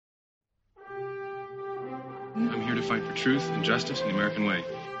I'm here to fight for truth and justice in the American way.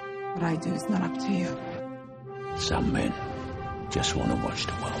 What I do is not up to you. Some men just want to watch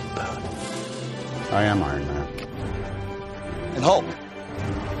the world burn. I am Iron Man. And Hulk.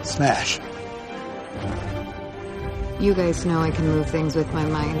 Smash. You guys know I can move things with my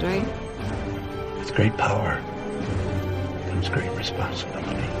mind, right? With great power comes great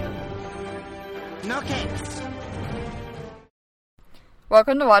responsibility. No case.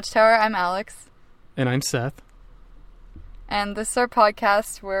 Welcome to Watchtower. I'm Alex. And I'm Seth. And this is our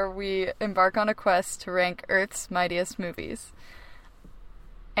podcast where we embark on a quest to rank Earth's mightiest movies.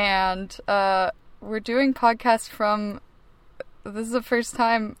 And we're doing podcasts from... This is the first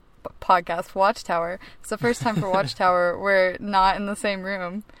time... Podcast, Watchtower. It's the first time for Watchtower we're not in the same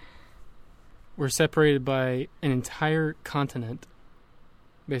room. We're separated by an entire continent,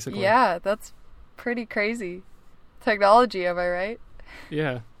 basically. Yeah, that's pretty crazy. Technology, am I right?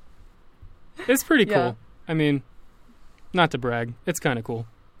 Yeah. It's pretty cool. Yeah. I mean, not to brag, it's kind of cool.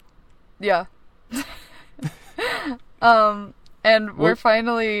 Yeah. And we're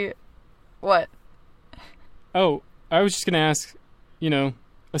finally... What? Oh, I was just going to ask,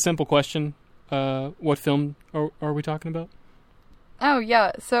 a simple question. What film are we talking about? Oh,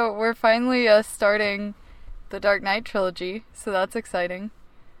 yeah. So we're finally starting the Dark Knight trilogy, so that's exciting.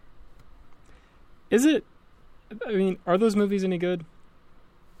 Is it? I mean, are those movies any good?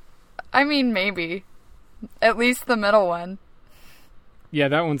 I mean, maybe. At least the middle one. Yeah,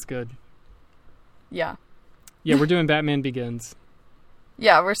 that one's good. Yeah. Yeah, we're doing Batman Begins.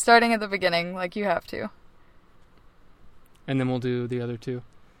 Yeah, we're starting at the beginning, like you have to. And then we'll do the other two.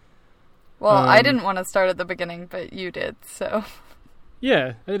 Well, I didn't want to start at the beginning, but you did, so...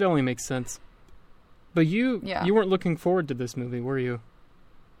 Yeah, it only makes sense. But you weren't looking forward to this movie, were you?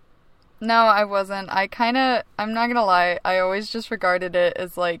 No, I wasn't. I'm not gonna lie, I always just regarded it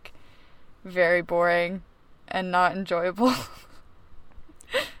as, like, very boring and not enjoyable.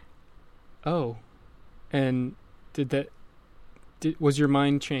 Oh. And was your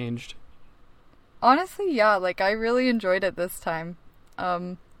mind changed? Honestly, yeah, like, I really enjoyed it this time.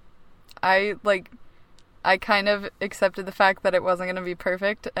 I kind of accepted the fact that it wasn't going to be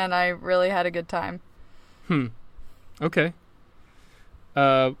perfect, and I really had a good time. Okay.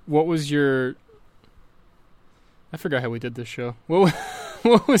 What was your... I forgot how we did this show. What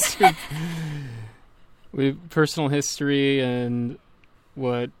was your personal history and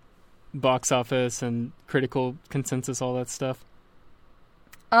what box office and critical consensus, all that stuff?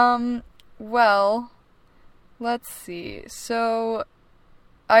 Well, let's see. So,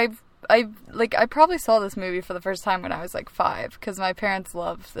 I probably saw this movie for the first time when I was, 5, because my parents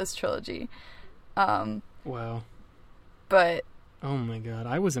love this trilogy. Wow. But... Oh my god,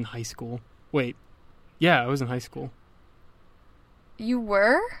 I was in high school. Wait. Yeah, I was in high school. You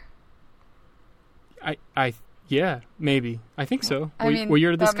were? Yeah, maybe. I think so. What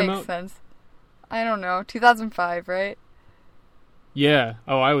year did this come That out? makes sense. I don't know. 2005, right? Yeah.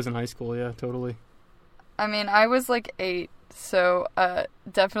 Oh, I was in high school, yeah, totally. I mean, I was 8, so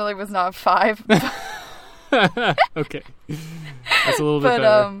definitely was not 5. Okay. That's a little bit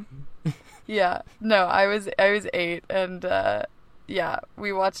better. Yeah. No, I was 8, and yeah,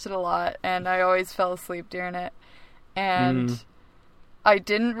 we watched it a lot, and I always fell asleep during it. And I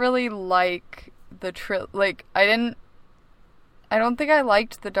didn't really like the I don't think I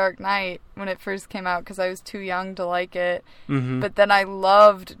liked The Dark Knight when it first came out because I was too young to like it. Mm-hmm. But then I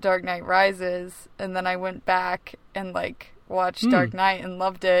loved Dark Knight Rises, and then I went back and watched Dark Knight and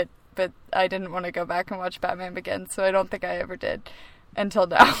loved it, but I didn't want to go back and watch Batman Begins, so I don't think I ever did until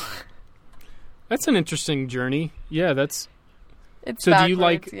now. That's an interesting journey. Yeah, it's so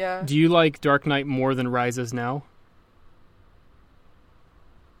backwards, do you like Dark Knight more than Rises now?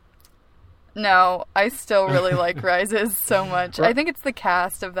 No, I still really like Rises so much. I think it's the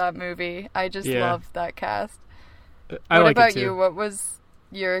cast of that movie. I just love that cast. What about you? What was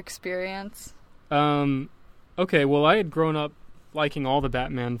your experience? Okay, well, I had grown up liking all the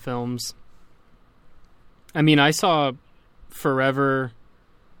Batman films. I mean, I saw Forever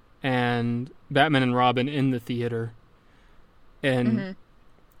and Batman and Robin in the theater. And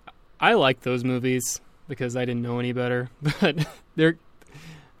I like those movies because I didn't know any better. But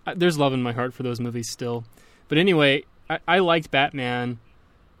there's love in my heart for those movies still. But anyway, I liked Batman,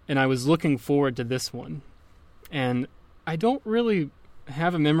 and I was looking forward to this one. And I don't really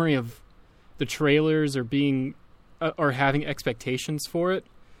have a memory of the trailers or being or having expectations for it,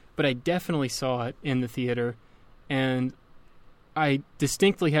 but I definitely saw it in the theater, and I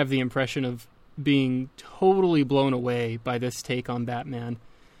distinctly have the impression of being totally blown away by this take on Batman,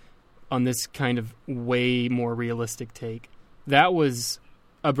 on this kind of way more realistic take. That was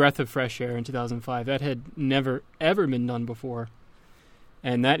a breath of fresh air in 2005. That had never, ever been done before.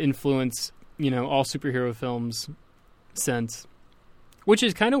 And that influenced, all superhero films since. Which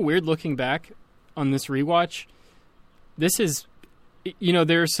is kind of weird looking back on this rewatch. This is,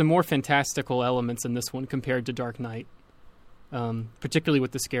 there are some more fantastical elements in this one compared to Dark Knight. Particularly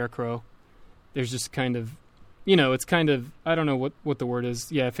with the Scarecrow. There's just kind of, it's kind of, I don't know what the word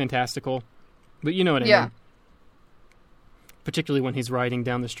is. Yeah, fantastical. But you know what I mean. Particularly when he's riding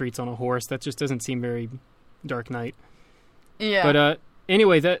down the streets on a horse. That just doesn't seem very Dark Knight. Yeah. But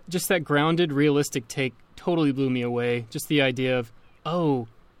anyway, that grounded, realistic take totally blew me away. Just the idea of, oh,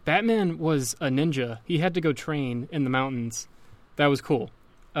 Batman was a ninja. He had to go train in the mountains. That was cool.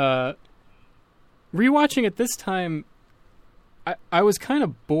 Rewatching it this time, I was kind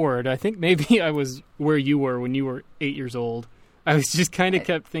of bored. I think maybe I was where you were when you were 8 years old. I was just kind of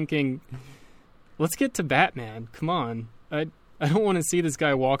kept thinking, let's get to Batman. Come on. I don't want to see this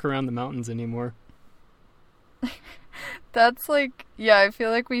guy walk around the mountains anymore. That's I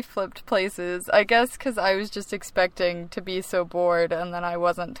feel like we flipped places. I guess because I was just expecting to be so bored, and then I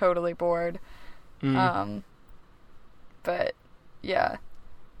wasn't totally bored. But, yeah.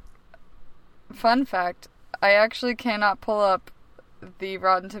 Fun fact, I actually cannot pull up the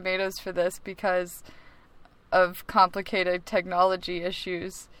Rotten Tomatoes for this because of complicated technology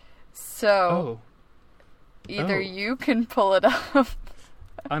issues. So, either you can pull it up.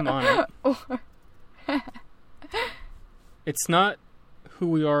 I'm on it. It's not who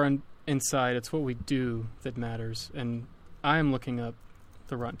we are inside, it's what we do that matters. And I am looking up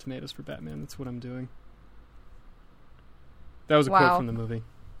the Rotten Tomatoes for Batman. That's what I'm doing. That was a quote from the movie.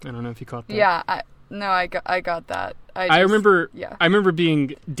 I don't know if you caught that. Yeah, I got that. I remember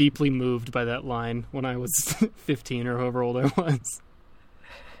being deeply moved by that line when I was 15 or however old I was.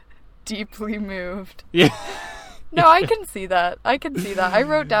 Deeply moved. Yeah. No, I can see that. I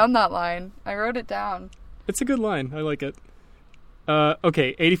wrote down that line. I wrote it down. It's a good line. I like it.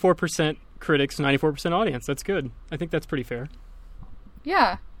 Okay, 84% critics, 94% audience. That's good. I think that's pretty fair.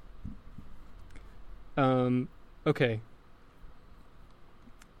 Yeah. Okay.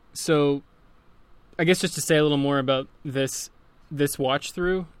 So, I guess just to say a little more about this watch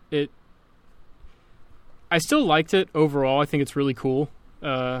through, I still liked it overall. I think it's really cool.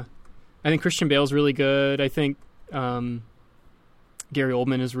 I think Christian Bale's really good. I think Gary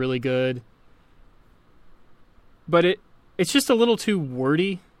Oldman is really good. But it's just a little too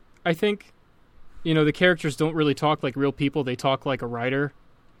wordy, I think. The characters don't really talk like real people. They talk like a writer.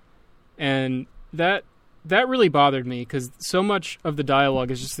 And that really bothered me because so much of the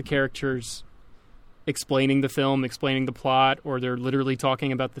dialogue is just the characters explaining the film, explaining the plot, or they're literally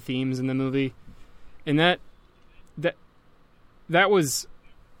talking about the themes in the movie. And that was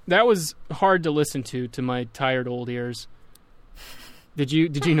hard to listen to my tired old ears. Did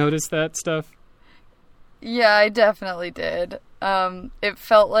you notice that stuff? Yeah, I definitely did. It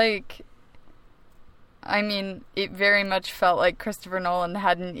felt like, it very much felt like Christopher Nolan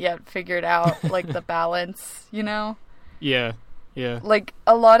hadn't yet figured out, the balance, Yeah. Yeah.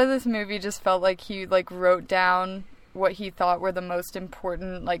 A lot of this movie just felt like he, wrote down what he thought were the most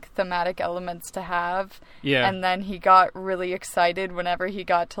important, thematic elements to have. Yeah. And then he got really excited whenever he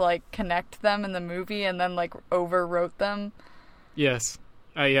got to, connect them in the movie and then, overwrote them. Yes.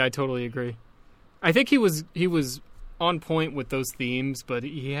 I totally agree. I think he was on point with those themes, but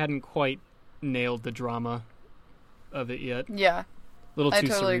he hadn't quite nailed the drama of it yet. Yeah. A little too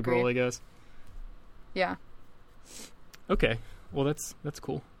totally cerebral, agree. I guess. Yeah. Okay. Well, that's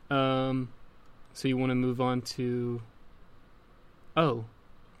cool. So you want to move on to... Oh.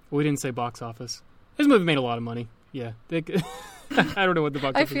 We didn't say box office. This movie made a lot of money. Yeah. I don't know what the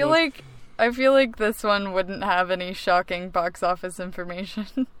box office was. I feel like this one wouldn't have any shocking box office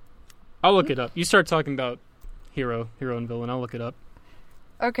information. I'll look it up. You start talking about hero and villain. I'll look it up.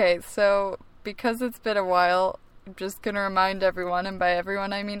 Okay, so because it's been a while, I'm just going to remind everyone, and by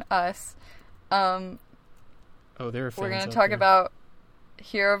everyone I mean us, there are fans we're going to out talk there. about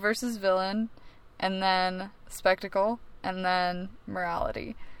hero versus villain, and then spectacle, and then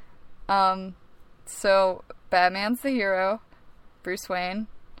morality. So Batman's the hero, Bruce Wayne.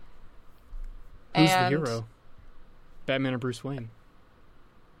 Who's the hero? Batman or Bruce Wayne?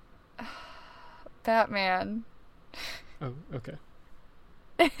 Batman. Oh, okay.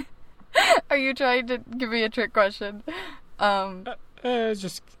 Are you trying to give me a trick question?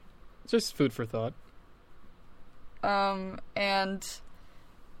 Just food for thought. And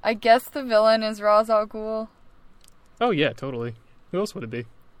I guess the villain is Ra's al Ghul. Oh yeah, totally. Who else would it be?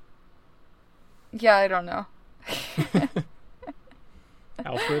 Yeah, I don't know.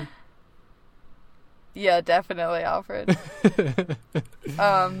 Alfred? Yeah, definitely Alfred.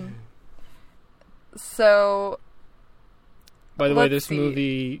 So... By the way, this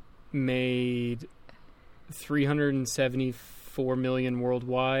movie made $374 million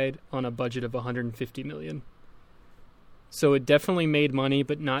worldwide on a budget of $150 million. So it definitely made money,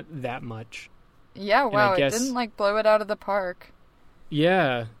 but not that much. Yeah, wow, it didn't, like, blow it out of the park.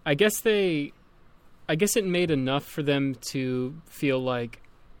 Yeah, I guess it made enough for them to feel like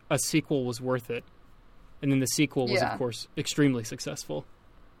a sequel was worth it. And then the sequel was, of course, extremely successful.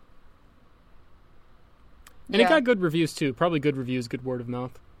 And it got good reviews, too. Probably good reviews, good word of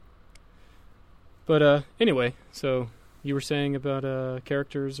mouth. But anyway, so you were saying about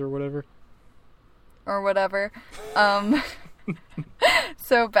characters or whatever? Or whatever.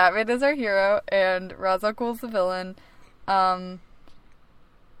 So Batman is our hero, and Ra's al Ghul's the villain.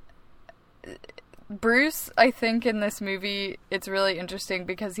 Bruce, I think in this movie, it's really interesting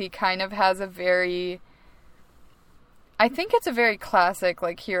because he kind of has a very... I think it's a very classic,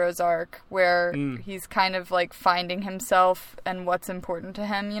 like, hero's arc, where he's kind of, like, finding himself and what's important to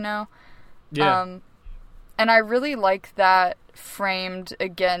him, you know? Yeah. And I really like that framed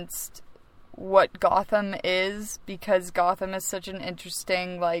against what Gotham is, because Gotham is such an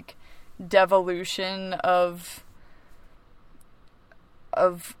interesting, like, devolution of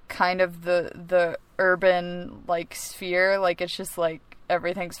kind of the urban, like, sphere. Like, it's just, like,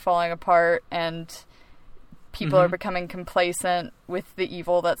 everything's falling apart, and people are becoming complacent with the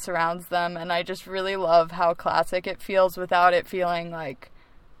evil that surrounds them, and I just really love how classic it feels without it feeling, like,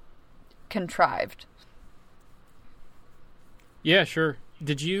 contrived. Yeah, sure.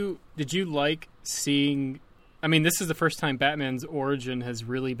 Did you like seeing... I mean, this is the first time Batman's origin has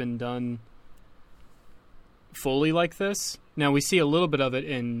really been done fully like this. Now, we see a little bit of it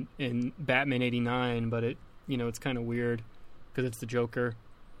in Batman 89, but it's kind of weird because it's the Joker.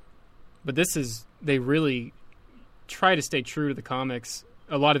 But this is... They really try to stay true to the comics.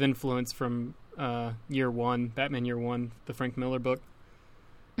 A lot of influence from Year One, Batman Year One, the Frank Miller book.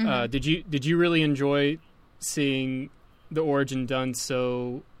 Did you really enjoy seeing the origin done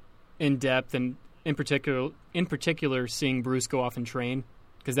so in depth, and in particular seeing Bruce go off and train?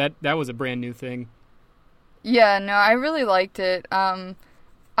 Because that was a brand new thing. Yeah, no, I really liked it. I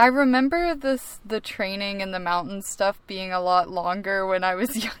remember the training and the mountain stuff being a lot longer when I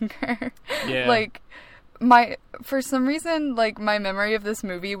was younger. Yeah. Like, for some reason, like, my memory of this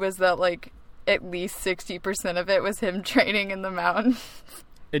movie was that, like, at least 60% of it was him training in the mountains.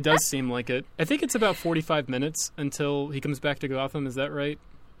 It does seem like it. I think it's about 45 minutes until he comes back to Gotham. Is that right?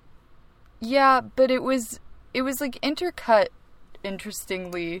 Yeah, but it was like intercut,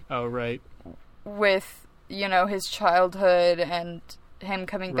 interestingly. Oh, right. With, his childhood and him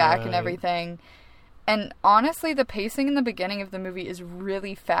coming back and everything. And honestly, the pacing in the beginning of the movie is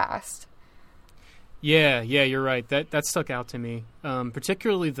really fast. Yeah, you're right. That stuck out to me.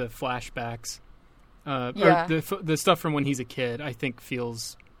 Particularly the flashbacks. Or the stuff from when he's a kid, I think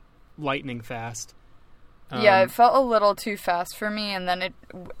feels lightning fast. Yeah, it felt a little too fast for me, and then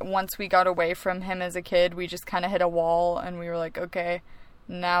once we got away from him as a kid, we just kind of hit a wall, and we were like, okay,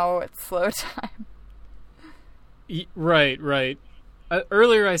 now it's slow time. Right.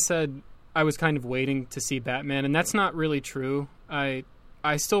 Earlier I said I was kind of waiting to see Batman, and that's not really true. I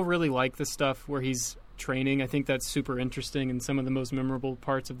still really like the stuff where he's training. I think that's super interesting and some of the most memorable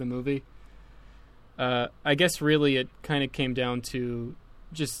parts of the movie. I guess really it kind of came down to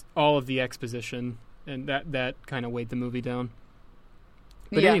just all of the exposition, and that kind of weighed the movie down.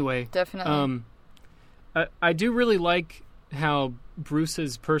 But anyway, definitely. I do really like how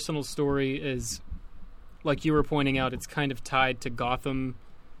Bruce's personal story is, like you were pointing out, it's kind of tied to Gotham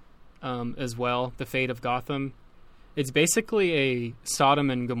as well, the fate of Gotham. It's basically a Sodom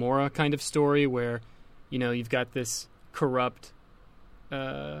and Gomorrah kind of story where, you've got this corrupt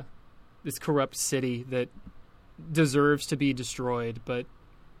city that deserves to be destroyed, but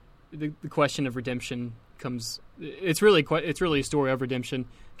the question of redemption comes. It's really a story of redemption.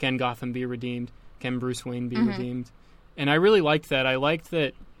 Can Gotham be redeemed? Can Bruce Wayne be redeemed? And I really liked that. I liked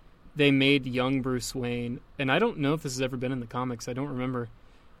that they made young Bruce Wayne, and I don't know if this has ever been in the comics. I don't remember,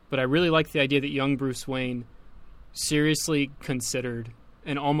 but I really liked the idea that young Bruce Wayne seriously considered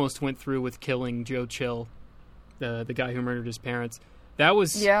and almost went through with killing Joe Chill, the guy who murdered his parents. That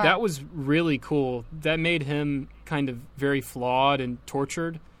was really cool. That made him kind of very flawed and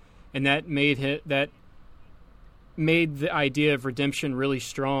tortured, and that made the idea of redemption really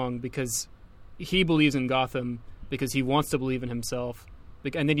strong because he believes in Gotham because he wants to believe in himself.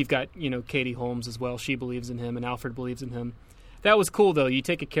 And then you've got, Katie Holmes as well. She believes in him, and Alfred believes in him. That was cool, though. You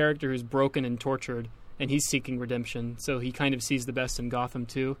take a character who's broken and tortured, and he's seeking redemption, so he kind of sees the best in Gotham,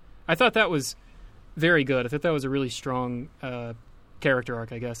 too. I thought that was very good. I thought that was a really strong character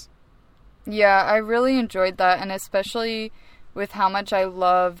arc, I guess. Yeah, I really enjoyed that, and especially with how much I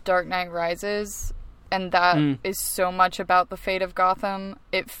love Dark Knight Rises, and that is so much about the fate of Gotham.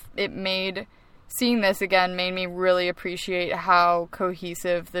 It made, seeing this again made me really appreciate how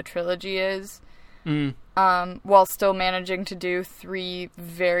cohesive the trilogy is, while still managing to do 3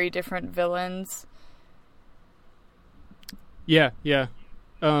 very different villains. Yeah.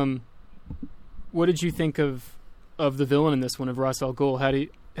 What did you think of the villain in this one, of Ra's al Ghul?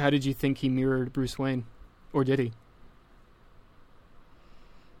 How did you think he mirrored Bruce Wayne, or did he?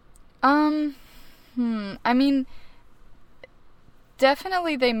 I mean,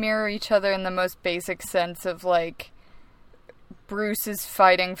 definitely they mirror each other in the most basic sense of, like, Bruce is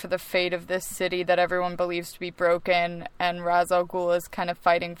fighting for the fate of this city that everyone believes to be broken, and Ra's al Ghul is kind of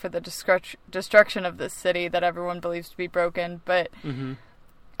fighting for the destruction of this city that everyone believes to be broken. But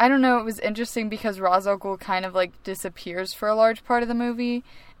I don't know, it was interesting because Ra's al Ghul kind of, like, disappears for a large part of the movie,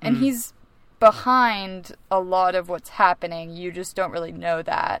 and he's behind a lot of what's happening. You just don't really know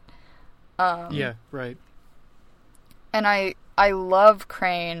that. Yeah, right. And I love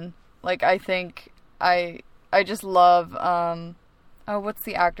Crane. Like, I think I just love, what's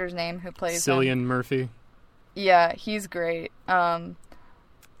the actor's name who plays Cillian him? Murphy. Yeah, he's great. Not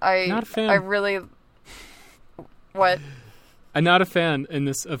a fan. I really... What? I'm not a fan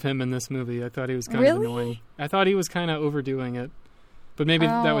of him in this movie. I thought he was kind of annoying. I thought he was kind of overdoing it. But maybe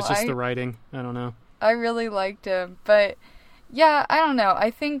that was just the writing. I don't know. I really liked him. But, yeah, I don't know.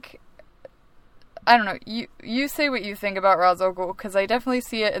 I don't know. You say what you think about Ra's al Ghul, because I definitely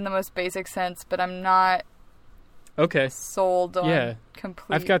see it in the most basic sense, but I'm not sold on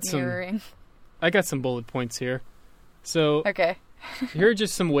complete mirroring. I got some bullet points here. So okay. Here are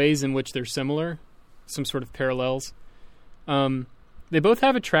just some ways in which they're similar, some sort of parallels. They both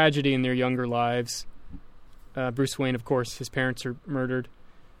have a tragedy in their younger lives. Bruce Wayne, of course, his parents are murdered.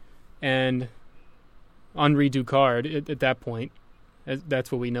 And Henri Ducard, at that point,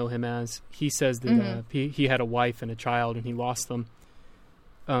 that's what we know him as, he says that he had a wife and a child and he lost them.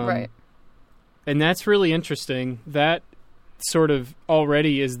 Right. And that's really interesting. That sort of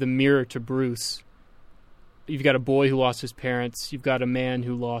already is the mirror to Bruce. You've got a boy who lost his parents. You've got a man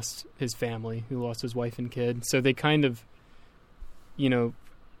who lost his family, who lost his wife and kid. So they kind of,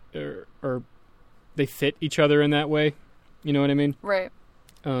 or they fit each other in that way. You know what I mean? Right.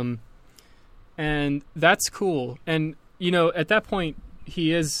 And that's cool. And, at that point,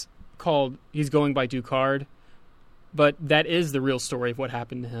 he's going by Ducard. But that is the real story of what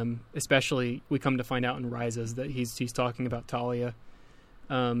happened to him. Especially, we come to find out in Rises that he's talking about Talia.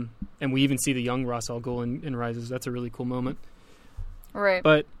 And we even see the young Ra's al Ghul in Rises. That's a really cool moment. Right.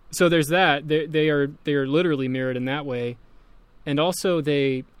 But, so there's that. They are literally mirrored in that way. And also,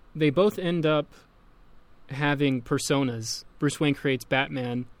 they both end up having personas. Bruce Wayne creates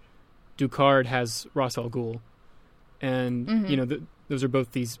Batman. Ducard has Ra's al Ghul. And, those are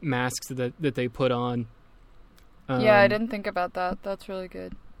both these masks that they put on. Yeah, I didn't think about that. That's really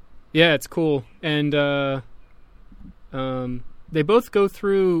good. Yeah, it's cool. And they both go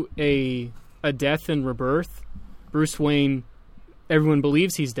through a death and rebirth. Bruce Wayne, everyone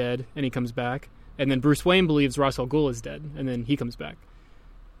believes he's dead, and he comes back. And then Bruce Wayne believes Ra's al Ghul is dead, and then he comes back.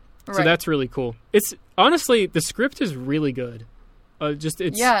 Right. So that's really cool. It's honestly, the script is really good.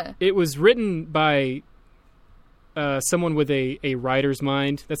 It was written by someone with a writer's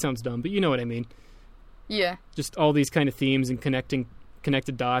mind. That sounds dumb, but you know what I mean. Yeah. Just all these kind of themes and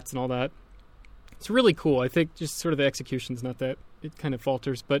connected dots and all that. It's really cool. I think just sort of the execution's not that, it kind of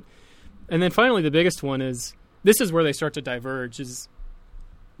falters. And then finally the biggest one is, this is where they start to diverge, is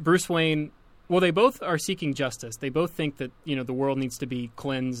Bruce Wayne, well, they both are seeking justice. They both think that, the world needs to be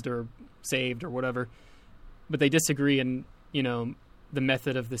cleansed or saved or whatever. But they disagree in, the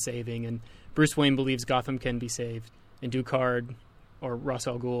method of the saving. And Bruce Wayne believes Gotham can be saved. And Ducard, or Ra's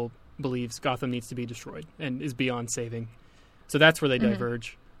al Ghul, believes Gotham needs to be destroyed and is beyond saving. So that's where they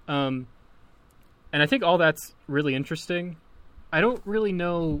diverge. And I think all that's really interesting. I don't really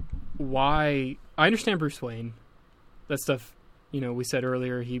know why. I understand Bruce Wayne. That stuff, we said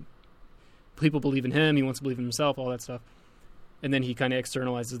earlier, people believe in him, he wants to believe in himself, all that stuff. And then he kind of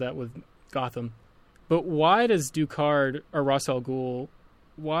externalizes that with Gotham. But why does Ducard, or Ra's al Ghul,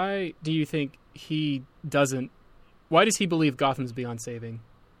 why do you think why does he believe Gotham's beyond saving?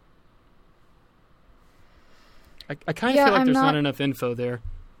 I kind of feel like there's not enough info there.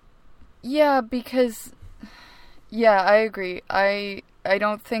 Yeah, because... Yeah, I agree. I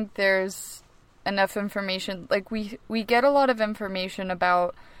don't think there's enough information. Like, we get a lot of information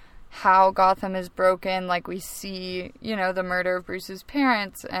about how Gotham is broken. Like, we see, you know, the murder of Bruce's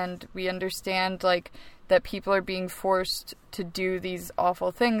parents, and we understand, like, that people are being forced to do these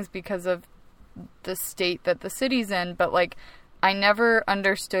awful things because of the state that the city's in. But, like, I never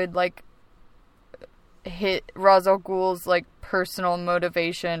understood, like, Ra's al Ghul's, like, personal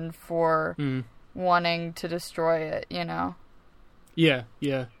motivation for wanting to destroy it, you know? Yeah.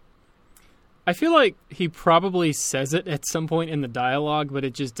 I feel like he probably says it at some point in the dialogue, but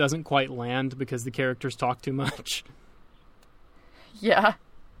it just doesn't quite land because the characters talk too much. Yeah.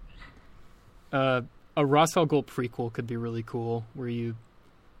 A Ra's al Ghul prequel could be really cool, where you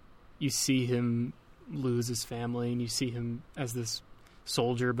see him lose his family, and you see him as this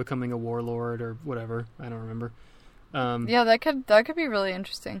soldier becoming a warlord or whatever. I don't remember. Yeah, that could be really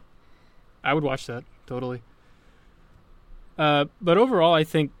interesting. I would watch that, totally. But overall, I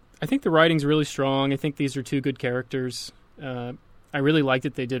think the writing's really strong. I think these are two good characters. I really liked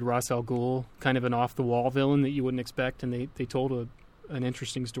that they did Ra's al Ghul, kind of an off-the-wall villain that you wouldn't expect, and they told an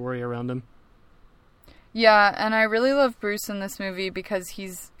interesting story around him. Yeah, and I really love Bruce in this movie because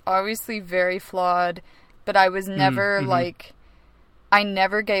he's obviously very flawed, but I was never, like... I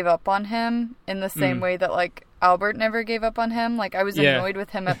never gave up on him in the same way that, like, Albert never gave up on him. Like, I was annoyed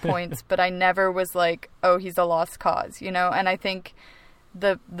with him at points, but I never was like, oh, he's a lost cause, you know? And I think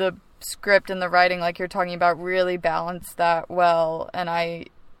the script and the writing, like you're talking about, really balanced that well. And I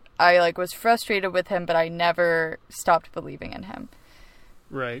like, was frustrated with him, but I never stopped believing in him.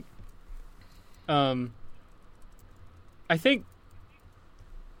 Right. I think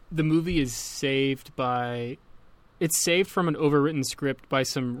the movie is saved by... It's saved from an overwritten script by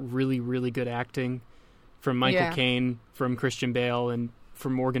some really, really good acting from Michael Caine, from Christian Bale, and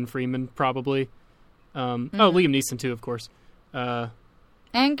from Morgan Freeman, probably. Oh, Liam Neeson, too, of course. And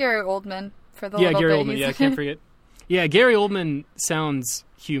Gary Oldman, for the little Gary bit. Oldman, I can't forget. Yeah, Gary Oldman sounds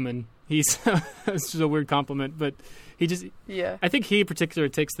human. It's just a weird compliment, but he just... Yeah. I think he in particular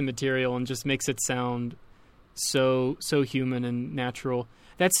takes the material and just makes it sound so human and natural.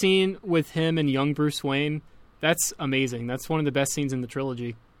 That scene with him and young Bruce Wayne... That's amazing. That's one of the best scenes in the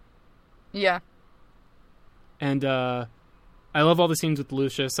trilogy. Yeah. And I love all the scenes with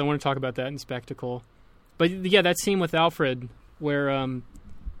Lucius. I want to talk about that in Spectacle. But yeah, that scene with Alfred where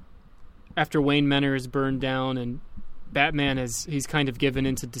after Wayne Manor is burned down and Batman he's kind of given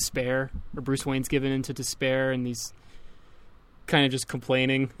into despair, or Bruce Wayne's given into despair, and he's kind of just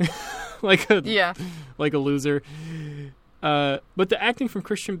complaining like a loser. But the acting from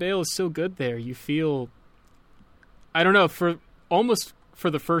Christian Bale is so good there. You feel... I don't know, for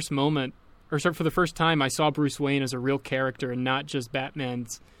the first moment, or for the first time, I saw Bruce Wayne as a real character and not just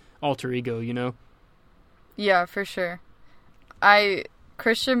Batman's alter ego, you know? Yeah, for sure.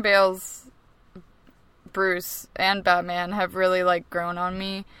 Christian Bale's Bruce and Batman have really, like, grown on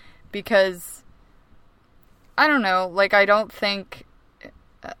me because, I don't know, like, I don't think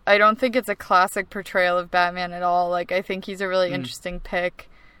it's a classic portrayal of Batman at all. Like, I think he's a really interesting pick,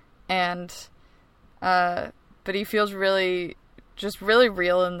 and, but he feels really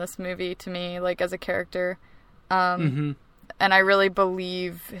real in this movie to me, like, as a character. And I really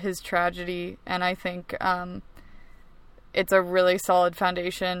believe his tragedy, and I think it's a really solid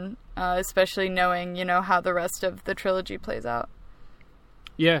foundation, especially knowing, you know, how the rest of the trilogy plays out.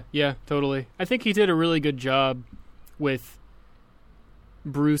 Yeah, totally. I think he did a really good job with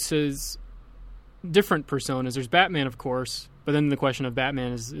Bruce's different personas. There's Batman, of course, but then the question of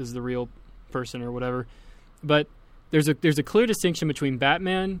Batman is the real person or whatever. But there's a clear distinction between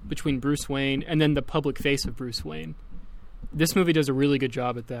Batman, between Bruce Wayne, and then the public face of Bruce Wayne. This movie does a really good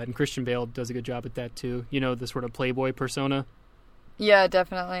job at that, and Christian Bale does a good job at that too. You know, the sort of playboy persona. Yeah,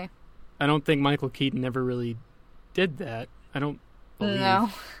 definitely. I don't think Michael Keaton ever really did that. I don't believe.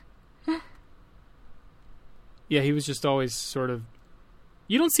 No. Yeah, he was just always sort of...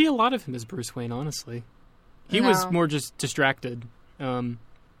 You don't see a lot of him as Bruce Wayne, honestly. He was more just distracted. But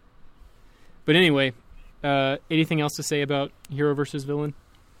anyway... anything else to say about hero versus villain?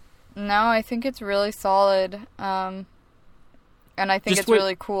 No, I think it's really solid. And I think it's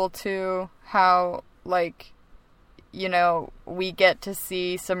really cool, too, how, like, you know, we get to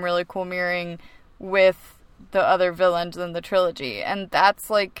see some really cool mirroring with the other villains in the trilogy. And that's,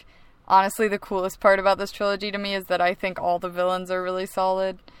 like, honestly the coolest part about this trilogy to me is that I think all the villains are really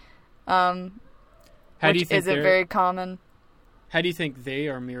solid. Which isn't very common. How do you think they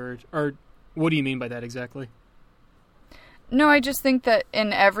are mirrored? Or... What do you mean by that exactly? No, I just think that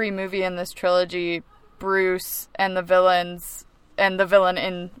in every movie in this trilogy, Bruce and the villains, and the villain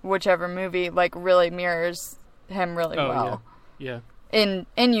in whichever movie, like, really mirrors him really well. Yeah. In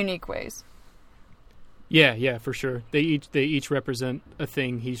unique ways. Yeah, for sure. They each represent a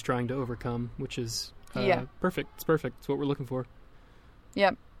thing he's trying to overcome, which is perfect. It's perfect. It's what we're looking for.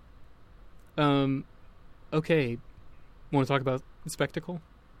 Yep. Okay. Want to talk about the spectacle?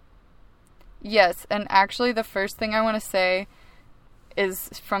 Yes, and actually the first thing I want to say is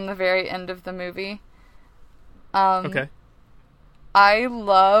from the very end of the movie. Okay. I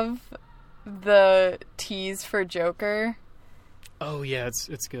love the tease for Joker. Oh yeah,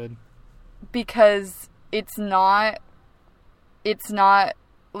 it's good. Because it's not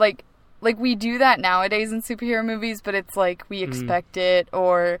like we do that nowadays in superhero movies, but it's like we expect it,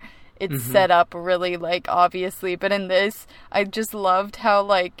 or it's set up really, like, obviously. But in this, I just loved how,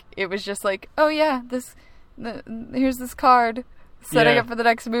 like, it was just like, oh yeah, here's this card setting up for the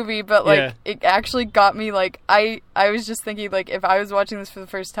next movie. But like it actually got me, like, I was just thinking, like, if I was watching this for the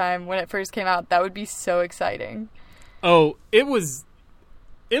first time when it first came out, that would be so exciting. Oh, it was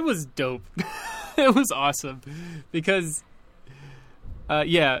dope. It was awesome because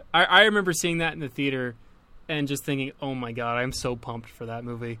I remember seeing that in the theater and just thinking, oh my god, I'm so pumped for that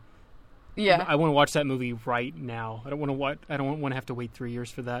movie. Yeah, I want to watch that movie right now. I don't want to have to wait 3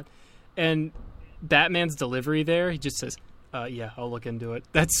 years for that. And Batman's delivery there, he just says, yeah, I'll look into it.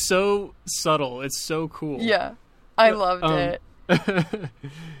 That's so subtle. It's so cool. Yeah, I loved it.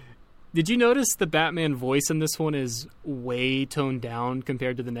 Did you notice the Batman voice in this one is way toned down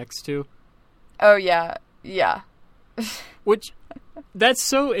compared to the next two? Oh, yeah. Yeah. Which, that's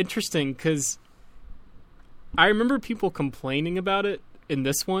so interesting, because I remember people complaining about it in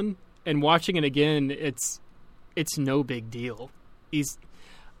this one, and watching it again, it's no big deal.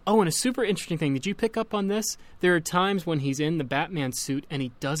 And a super interesting thing, did you pick up on this? There are times when he's in the Batman suit and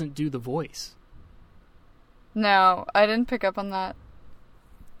he doesn't do the voice. No, I didn't pick up on that.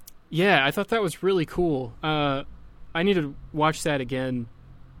 Yeah, I thought that was really cool. I need to watch that again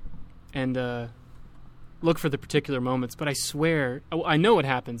and look for the particular moments. But I swear, I know what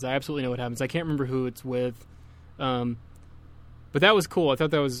happens. I absolutely know what happens. I can't remember who it's with. But that was cool. I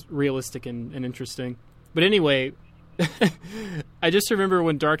thought that was realistic and interesting. But anyway, I just remember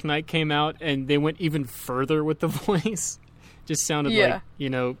when Dark Knight came out and they went even further with the voice. Just sounded like,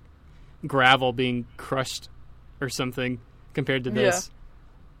 gravel being crushed or something compared to this.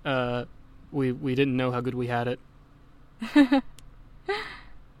 Yeah. We didn't know how good we had it.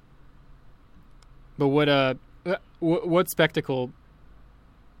 But what spectacle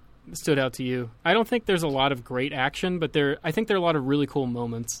stood out to you? I don't think there's a lot of great action, but I think there are a lot of really cool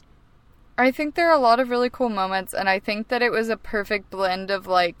moments. I think there are a lot of really cool moments, and I think that it was a perfect blend of,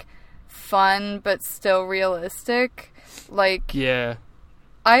 like, fun but still realistic. Like, yeah,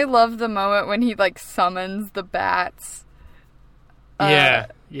 I love the moment when he, like, summons the bats.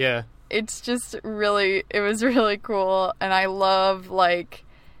 Yeah. It's just really, it was really cool, and I love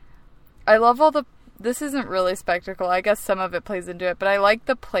all the, this isn't really spectacle, I guess some of it plays into it, but I like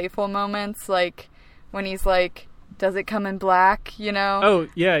the playful moments, like, when he's like, does it come in black, you know? Oh,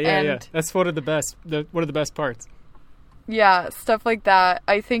 yeah. That's one of the best parts. Yeah, stuff like that.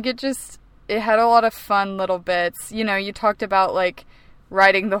 I think it had a lot of fun little bits. You know, you talked about, like,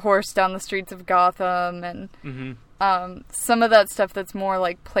 riding the horse down the streets of Gotham and some of that stuff that's more,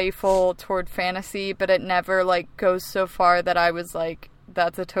 like, playful toward fantasy, but it never, like, goes so far that I was like,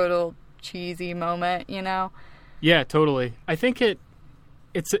 that's a total cheesy moment, you know? Yeah, totally. I think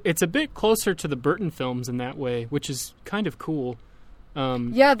it's a bit closer to the Burton films in that way, which is kind of cool.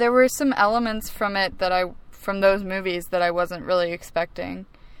 Yeah, there were some elements from those movies that I wasn't really expecting.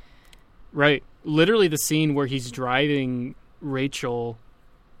 Right. Literally the scene where he's driving Rachel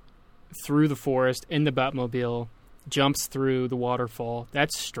through the forest in the Batmobile, jumps through the waterfall.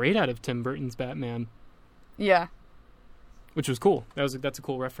 That's straight out of Tim Burton's Batman. Yeah. Which was cool. That's a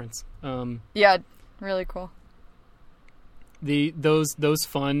cool reference. Yeah, really cool. Those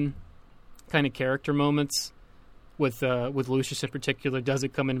fun kind of character moments with Lucius in particular. Does it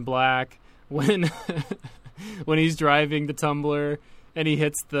come in black when when he's driving the tumbler and he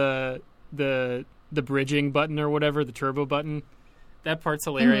hits the bridging button or whatever, the turbo button? That part's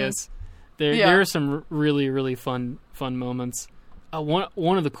hilarious. Mm-hmm. There are some really, really fun moments.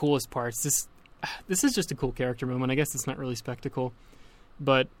 One of the coolest parts. This is just a cool character moment. I guess it's not really spectacle,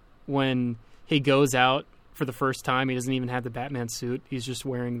 but when he goes out for the first time, he doesn't even have the Batman suit. He's just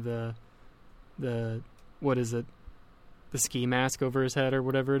wearing the what is it? The ski mask over his head or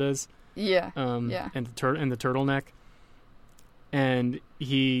whatever it is. Yeah. And the turtleneck. And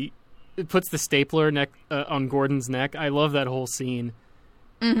he puts the stapler on Gordon's neck. I love that whole scene.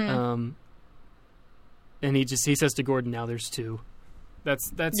 Mm-hmm. And he says to Gordon, "Now there's two."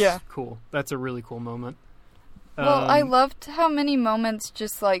 That's cool. That's a really cool moment. Well, I loved how many moments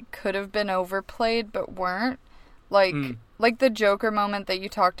just, like, could have been overplayed but weren't. Like the Joker moment that you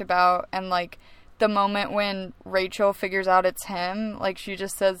talked about, and, like, the moment when Rachel figures out it's him. Like, she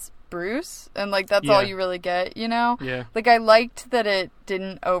just says Bruce, and, like, that's all you really get, you know? Yeah. Like, I liked that it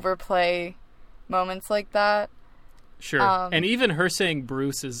didn't overplay moments like that. Sure. And even her saying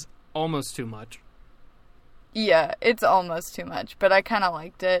Bruce is almost too much. Yeah, it's almost too much, but I kind of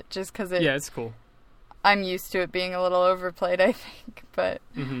liked it just because Yeah, it's cool. I'm used to it being a little overplayed, I think, but...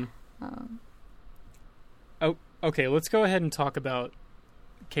 Mm-hmm. Oh, okay, let's go ahead and talk about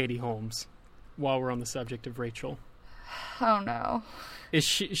Katie Holmes while we're on the subject of Rachel. Oh, no.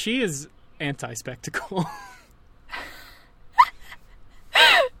 She is anti-spectacle.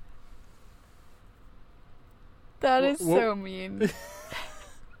 That is so mean.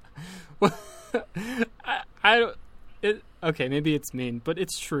 Okay, maybe it's mean, but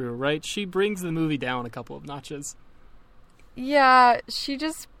it's true, right? She brings the movie down a couple of notches. Yeah, she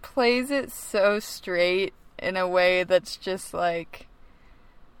just plays it so straight in a way that's just like,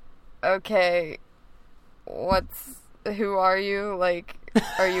 okay, who are you? Like,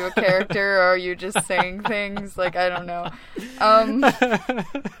 are you a character or are you just saying things? Like, I don't know.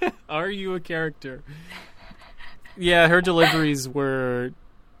 Are you a character? Yeah, her deliveries were...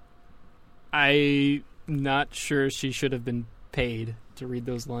 I'm not sure she should have been paid to read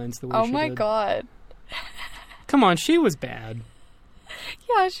those lines the way she did. Oh my god. Come on, she was bad.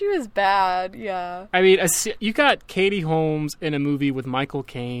 Yeah, she was bad, yeah. I mean, you got Katie Holmes in a movie with Michael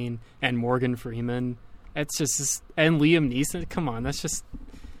Caine and Morgan Freeman. It's just... And Liam Neeson. Come on, that's just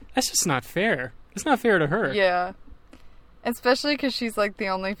not fair. It's not fair to her. Yeah. Especially because she's, like, the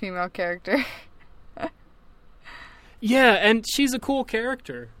only female character. Yeah, and she's a cool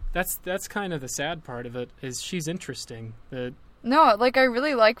character. That's kind of the sad part of it, is she's interesting. No, like, I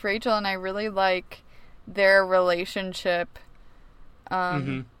really like Rachel, and I really like their relationship.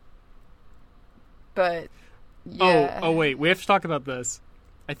 But, yeah. Oh, wait, we have to talk about this.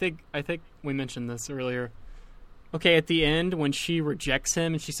 I think we mentioned this earlier. Okay, at the end, when she rejects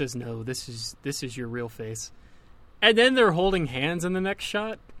him, and she says, no, this is your real face. And then they're holding hands in the next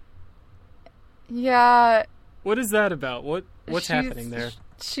shot? Yeah. What is that about? What's happening there?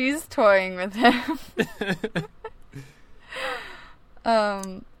 She's toying with him.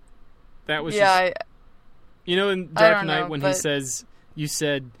 That was yeah. In Dark Knight when he says, you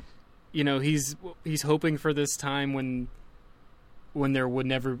said, he's hoping for this time when there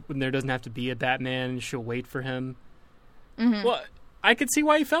doesn't have to be a Batman and she'll wait for him. Mm-hmm. Well, I could see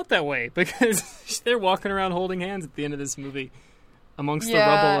why he felt that way, because they're walking around holding hands at the end of this movie amongst the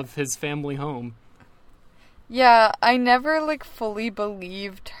rubble of his family home. Yeah, I never, fully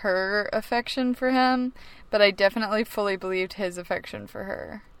believed her affection for him, but I definitely fully believed his affection for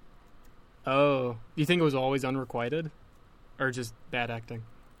her. Oh. You think it was always unrequited? Or just bad acting?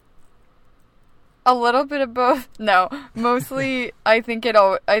 A little bit of both. No, mostly I think it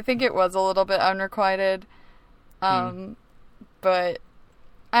was a little bit unrequited. But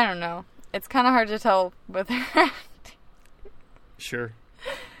I don't know. It's kind of hard to tell with her acting. Sure.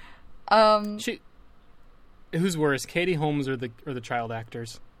 Who's worse, Katie Holmes or the child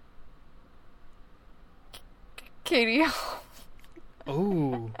actors? Katie Holmes.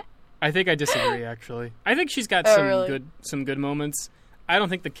 Oh, I think I disagree. Actually, I think she's got some good moments. I don't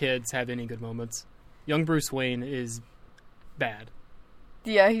think the kids have any good moments. Young Bruce Wayne is bad.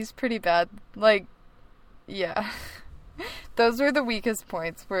 Yeah, he's pretty bad. Yeah, those were the weakest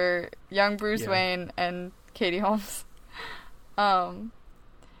points. Were young Bruce Wayne and Katie Holmes.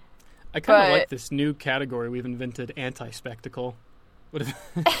 I kind of like this new category we've invented, anti-spectacle.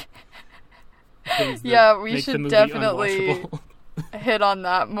 Yeah, we should definitely hit on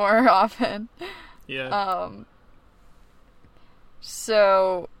that more often. Yeah.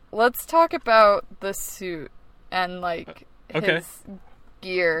 So, let's talk about the suit and, his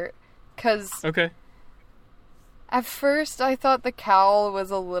gear. 'Cause at first I thought the cowl was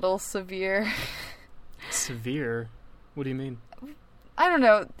a little severe. Severe? What do you mean? I don't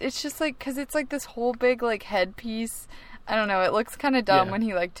know. It's just because it's this whole big headpiece. I don't know. It looks kind of dumb when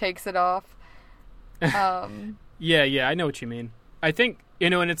he takes it off. Yeah, I know what you mean. I think,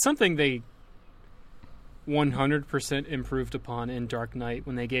 and it's something they 100% improved upon in Dark Knight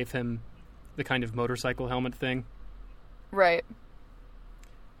when they gave him the kind of motorcycle helmet thing. Right.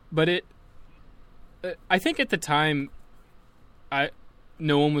 But I think at the time,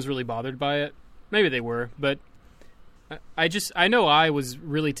 no one was really bothered by it. Maybe they were, but I know I was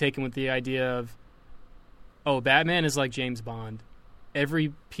really taken with the idea of, Batman is like James Bond.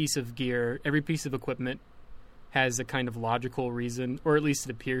 Every piece of gear, every piece of equipment has a kind of logical reason, or at least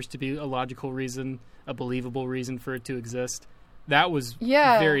it appears to be a logical reason, a believable reason for it to exist. That was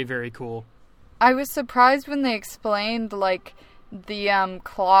very, very cool. I was surprised when they explained, like, the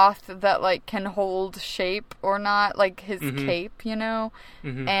cloth that, like, can hold shape or not, like his cape, you know?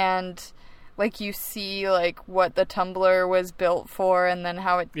 And, like, you see, like, what the tumbler was built for, and then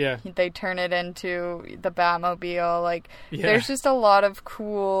how they turn it into the Batmobile. Like, there's just a lot of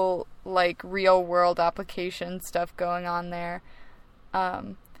cool, like, real-world application stuff going on there.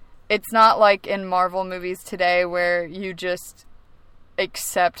 It's not like in Marvel movies today where you just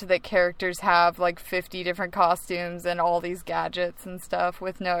accept that characters have, like, 50 different costumes and all these gadgets and stuff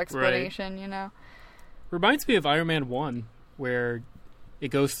with no explanation, you know? Reminds me of Iron Man 1, where it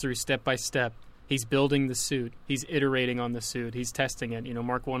goes through step by step. He's building the suit. He's iterating on the suit. He's testing it, you know,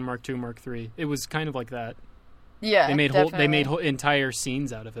 Mark 1, Mark 2, Mark 3. It was kind of like that. Yeah, they made whole entire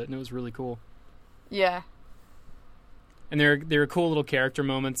scenes out of it, and it was really cool. Yeah. And there are cool little character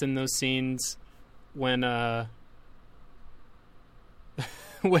moments in those scenes when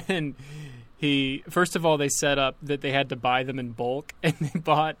when he, first of all, they set up that they had to buy them in bulk, and they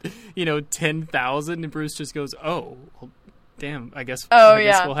bought, 10,000, and Bruce just goes, "Oh, well, damn, I guess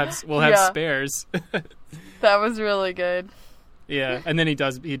we'll have spares." That was really good. Yeah, and then he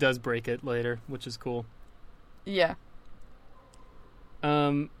does break it later, which is cool. Yeah.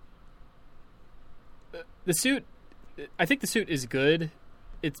 The suit, I think the suit is good.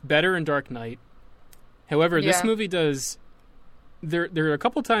 It's better in Dark Knight. However, this movie does. There are a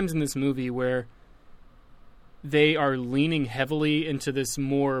couple times in this movie where they are leaning heavily into this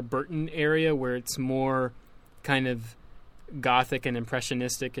more Burton area, where it's more kind of gothic and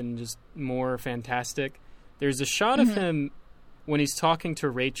impressionistic and just more fantastic. There's a shot of him when he's talking to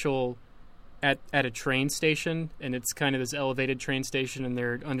Rachel at a train station, and it's kind of this elevated train station, and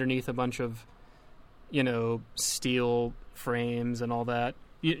they're underneath a bunch of, steel frames and all that.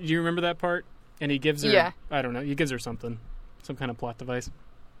 Do you remember that part? And he gives her, I don't know, he gives her something. Some kind of plot device.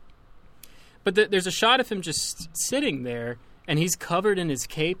 But there's a shot of him just sitting there, and he's covered in his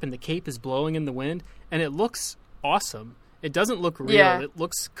cape, and the cape is blowing in the wind, and it looks awesome. It doesn't look real. Yeah. It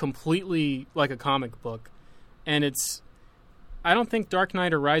looks completely like a comic book. And I don't think Dark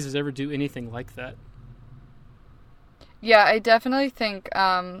Knight or Rises ever do anything like that. Yeah, I definitely think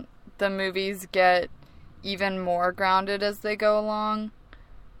the movies get even more grounded as they go along.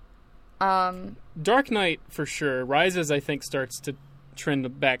 Dark Knight, for sure. Rises, I think, starts to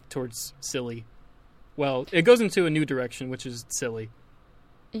trend back towards silly. Well, it goes into a new direction, which is silly.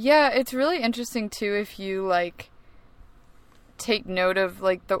 Yeah, it's really interesting, too, if you, like, take note of,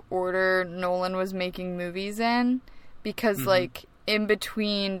 like, the order Nolan was making movies in. Because, like, in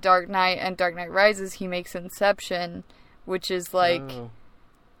between Dark Knight and Dark Knight Rises, he makes Inception, which is, like,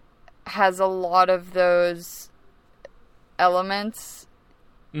 has a lot of those elements.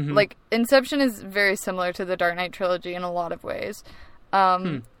 Like, Inception is very similar to the Dark Knight trilogy in a lot of ways.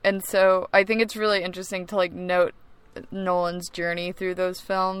 And so I think it's really interesting to, like, note Nolan's journey through those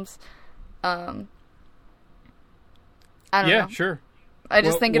films. I don't know. Yeah, sure. I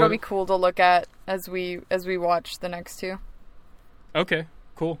just think it'll be cool to look at as we watch the next two. Okay,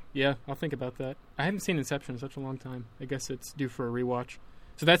 cool. Yeah, I'll think about that. I haven't seen Inception in such a long time. I guess it's due for a rewatch.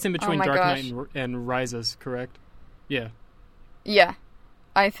 So that's in between Dark Knight and Rises, correct? Yeah. Yeah.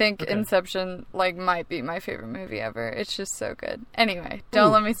 I think Inception, like, might be my favorite movie ever. It's just so good. Anyway,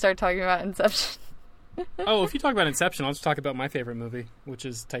 don't let me start talking about Inception. Oh, if you talk about Inception, I'll just talk about my favorite movie, which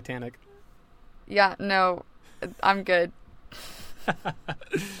is Titanic. Yeah, no, I'm good.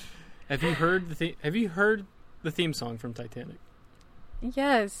 Have you heard the theme song from Titanic?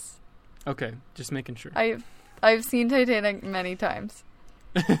 Yes. Okay, just making sure. I've seen Titanic many times.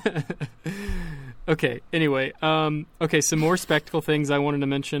 Okay, anyway, some more spectacle things I wanted to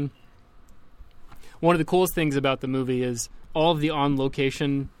mention. One of the coolest things about the movie is all of the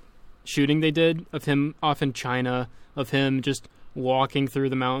on-location shooting they did of him off in China, of him just walking through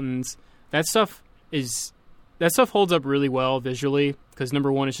the mountains. That stuff holds up really well visually, because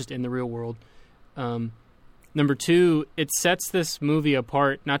number one, it's just in the real world. Number two, it sets this movie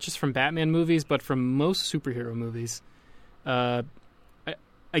apart, not just from Batman movies, but from most superhero movies.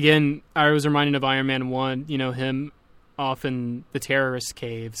 Again, I was reminded of Iron Man 1, him off in the terrorist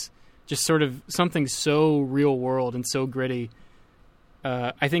caves. Just sort of something so real world and so gritty.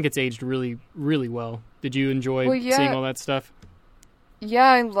 I think it's aged really, really well. Did you enjoy seeing all that stuff? Yeah,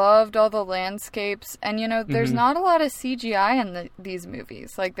 I loved all the landscapes. And, there's not a lot of CGI in these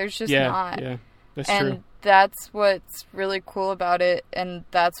movies. Like, there's just not. Yeah, that's true. And that's what's really cool about it, and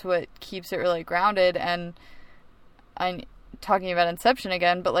that's what keeps it really grounded. And I'm talking about Inception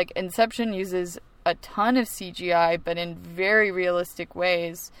again, but, like, Inception uses a ton of CGI, but in very realistic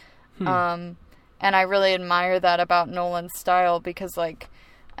ways. And I really admire that about Nolan's style because, like,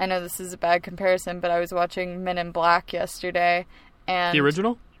 I know this is a bad comparison, but I was watching Men in Black yesterday. And the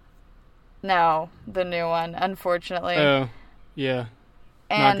original? No, the new one, unfortunately. Oh, yeah.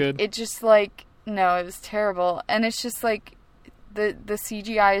 And not good. it just, like, no, it was terrible. And it's just, like, the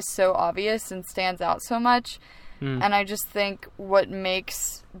CGI is so obvious and stands out so much. And I just think what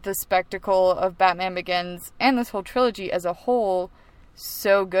makes the spectacle of Batman Begins and this whole trilogy as a whole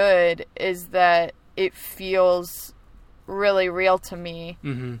so good is that it feels really real to me,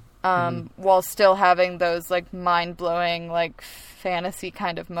 while still having those, like, mind-blowing, like, fantasy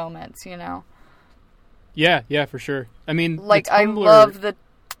kind of moments, you know? Yeah, for sure. I mean, like, I love the...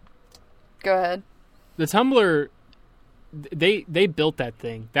 Go ahead. The Tumbler... They built that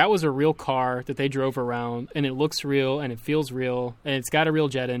thing. That was a real car that they drove around, and it looks real, and it feels real, and it's got a real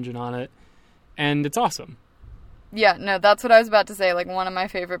jet engine on it, and it's awesome. Yeah, no, that's what I was about to say. Like, one of my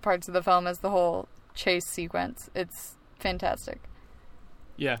favorite parts of the film is the whole chase sequence. It's fantastic.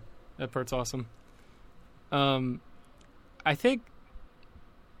 Yeah, that part's awesome. I think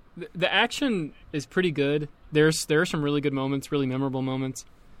the action is pretty good. There are some really good moments, really memorable moments.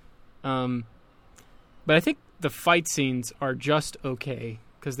 But I think the fight scenes are just okay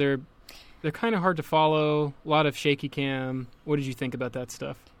because they're kind of hard to follow. A lot of shaky cam. What did you think about that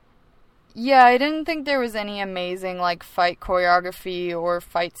stuff? Yeah, I didn't think there was any amazing, like, fight choreography or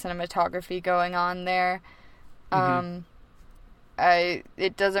fight cinematography going on there.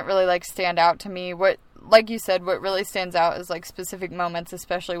 It doesn't really, like, stand out to me. What, like you said, what really stands out is, like, specific moments,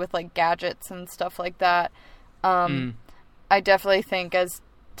 especially with, like, gadgets and stuff like that. I definitely think as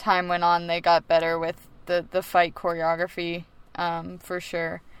time went on, they got better with the fight choreography, for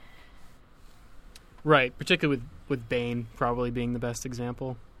sure. Right, particularly with Bane probably being the best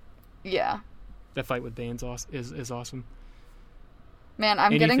example. Yeah. That fight with Bane is awesome. Man,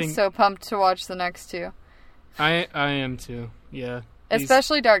 I'm getting so pumped to watch the next two. I am too, yeah.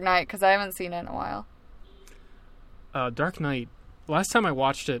 Especially Dark Knight, because I haven't seen it in a while. Dark Knight, last time I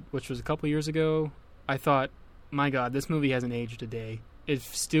watched it, which was a couple years ago, I thought, my God, this movie hasn't aged a day. It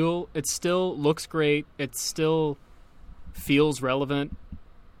still looks great. It still feels relevant.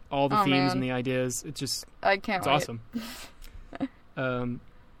 All the themes and the ideas. I can't wait. It's awesome.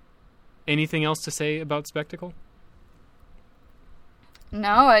 Anything else to say about Spectacle? No,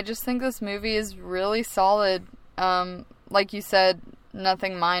 I just think this movie is really solid. Like you said,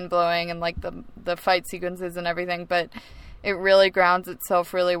 nothing mind-blowing and, like, the fight sequences and everything, but it really grounds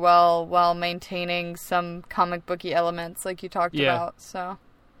itself really well while maintaining some comic booky elements like you talked about. So,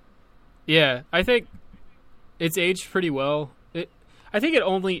 yeah, I think it's aged pretty well. I think it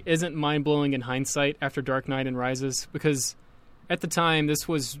only isn't mind-blowing in hindsight after Dark Knight and Rises, because at the time this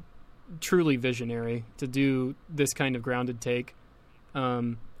was truly visionary to do this kind of grounded take.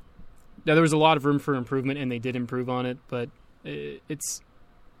 Now, there was a lot of room for improvement, and they did improve on it, but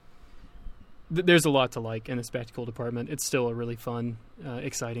there's a lot to like in the spectacle department. It's still a really fun,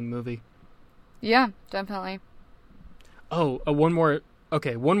 exciting movie. Yeah, definitely. Oh, one more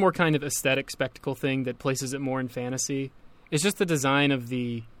kind of aesthetic spectacle thing that places it more in fantasy. It's just the design of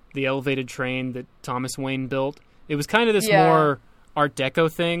the elevated train that Thomas Wayne built. It was kind of this more Art Deco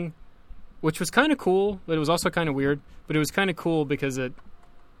thing, which was kind of cool, but it was also kind of weird. But it was kind of cool because it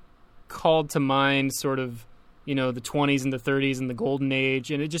called to mind sort of, the 20s and the 30s and the Golden Age,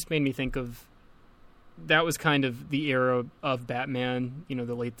 and it just made me think of that was kind of the era of Batman, the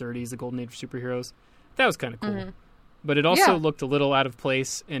late 30s, the Golden Age of superheroes. That was kind of cool. But it also looked a little out of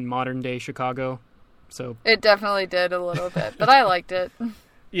place in modern-day Chicago. So it definitely did a little bit, but I liked it.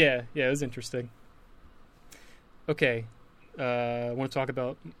 Yeah, it was interesting. Okay, want to talk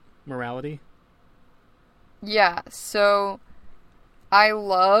about morality? Yeah, so I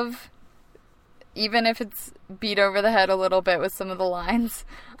love, even if it's beat over the head a little bit with some of the lines,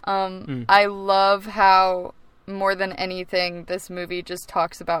 I love how, more than anything, this movie just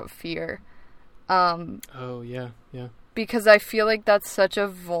talks about fear. Oh, yeah. Because I feel like that's such a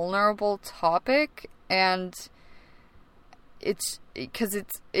vulnerable topic, and it's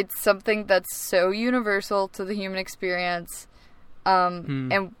something that's so universal to the human experience,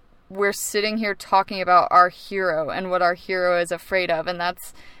 and we're sitting here talking about our hero and what our hero is afraid of, and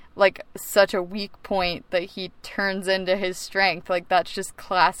that's, like, such a weak point that he turns into his strength. Like, that's just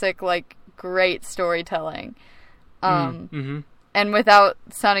classic, like, great storytelling. And without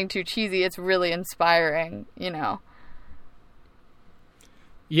sounding too cheesy, it's really inspiring,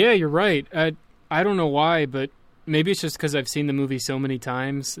 Yeah, you're right. I don't know why, but maybe it's just because I've seen the movie so many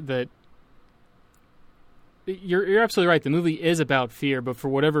times that you're absolutely right. The movie is about fear, but for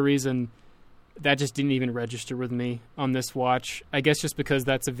whatever reason, that just didn't even register with me on this watch. I guess just because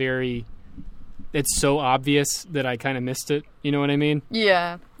it's so obvious that I kind of missed it. You know what I mean?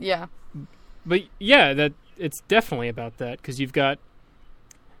 Yeah, yeah. But yeah, that it's definitely about that, because you've got,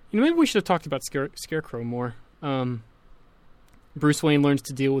 maybe we should have talked about Scarecrow more. Bruce Wayne learns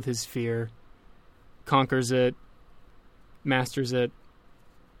to deal with his fear, conquers it, masters it,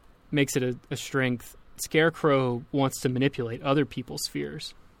 makes it a strength. Scarecrow wants to manipulate other people's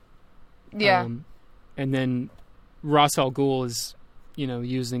fears. Yeah. And then Ra's al Ghul is,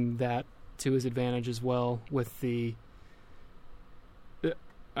 using that to his advantage as well with the,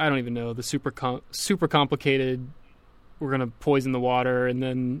 I don't even know, the super complicated, we're going to poison the water and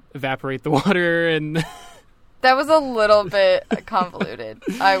then evaporate the water. And that was a little bit convoluted,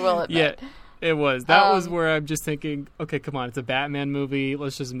 I will admit. Yeah, it was. That was where I'm just thinking, okay, come on, it's a Batman movie.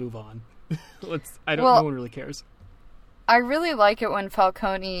 Let's just move on. No one really cares. I really like it when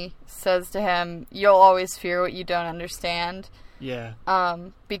Falcone says to him, "You'll always fear what you don't understand." Yeah.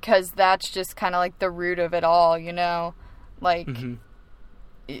 Because that's just kind of like the root of it all, Like,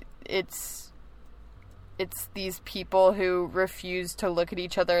 it's these people who refuse to look at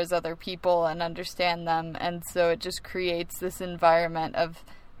each other as other people and understand them, and so it just creates this environment of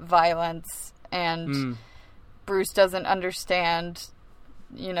violence, and Bruce doesn't understand,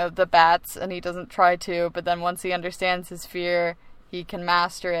 the bats, and he doesn't try to, but then once he understands his fear, he can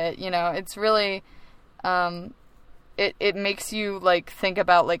master it. It's really, it makes you, like, think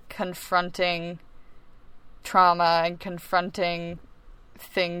about, like, confronting trauma and confronting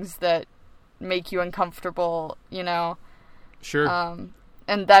things that make you uncomfortable, Sure.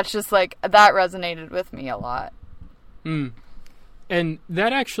 And that's just, like, that resonated with me a lot. And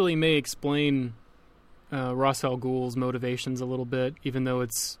that actually may explain Ra's al Ghul's motivations a little bit, even though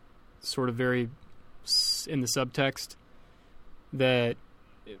it's sort of very in the subtext, that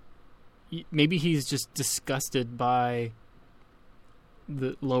maybe he's just disgusted by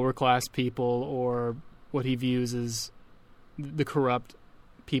the lower class people, or what he views as the corrupt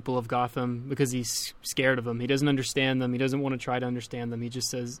people of Gotham, because he's scared of them. He doesn't understand them. He doesn't want to try to understand them. He just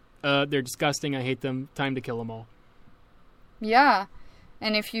says, they're disgusting. I hate them. Time to kill them all. Yeah.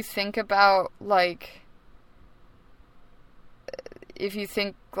 And if you think about, like,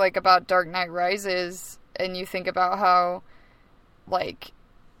 about Dark Knight Rises, and you think about how, like,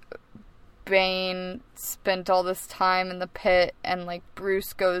 Bane spent all this time in the pit, and, like,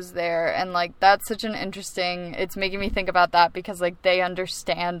 Bruce goes there, and, like, that's such an interesting, it's making me think about that, because, like, they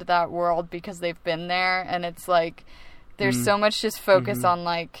understand that world because they've been there, and it's, like, there's so much just focus on,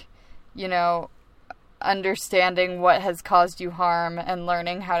 like, understanding what has caused you harm and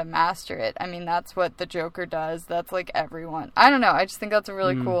learning how to master it. I mean, that's what the Joker does. That's, like, everyone. I don't know. I just think that's a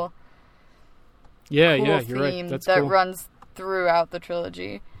really cool you're theme right. That's that cool. Runs throughout the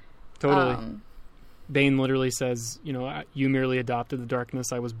trilogy. Totally. Bane literally says, you merely adopted the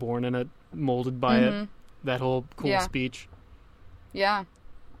darkness. I was born in it, molded by it. That whole cool speech. Yeah.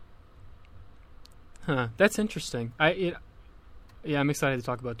 Huh. That's interesting. I'm excited to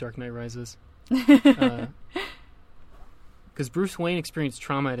talk about Dark Knight Rises. Because Bruce Wayne experienced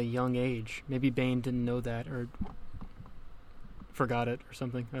trauma at a young age. Maybe Bane didn't know that, or forgot it, or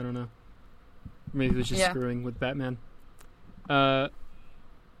something. I don't know. Maybe he was just screwing with Batman. And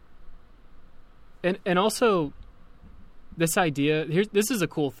also, this idea this is a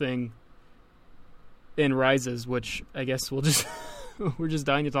cool thing in Rises, which I guess we'll just we're just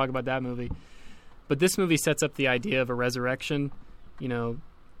dying to talk about that movie. But this movie sets up the idea of a resurrection.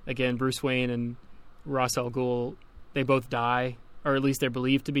 Again, Bruce Wayne and Ra's al Ghul, they both die, or at least they're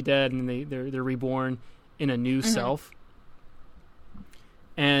believed to be dead, and they're reborn in a new self.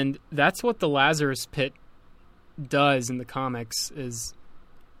 And that's what the Lazarus Pit does in the comics, is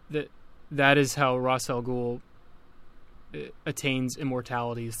that is how Ra's al Ghul attains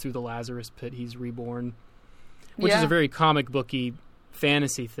immortality, is through the Lazarus Pit. He's reborn, which is a very comic booky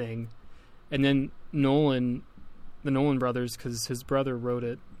fantasy thing. And then the Nolan brothers, because his brother wrote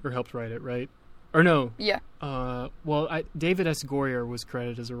it, or helped write it, right? Or no. Yeah. David S. Goyer was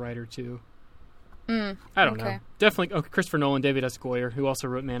credited as a writer, too. I don't know. Definitely Christopher Nolan, David S. Goyer, who also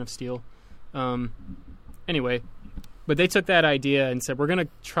wrote Man of Steel. Anyway, but they took that idea and said, we're going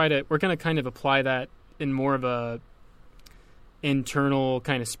to kind of apply that in more of a internal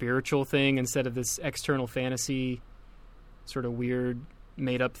kind of spiritual thing, instead of this external fantasy sort of weird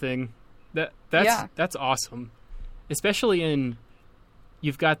made up thing. That's awesome. Especially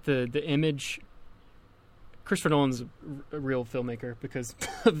you've got the image. Christopher Nolan's a real filmmaker because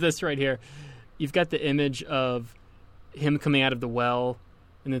of this right here. You've got the image of him coming out of the well,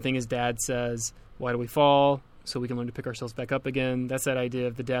 and the thing his dad says, "Why do we fall? so we can learn to pick ourselves back up again. That's that idea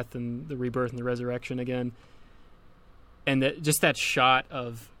of the death and the rebirth and the resurrection again. And just that shot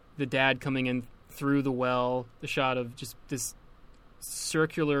of the dad coming in through the well, the shot of just this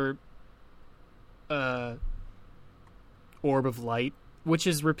circular orb of light, which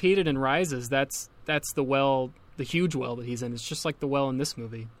is repeated in Rises. That's the well, the huge well that he's in. It's just like the well in this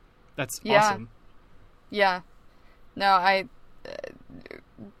movie. That's awesome. Yeah. No,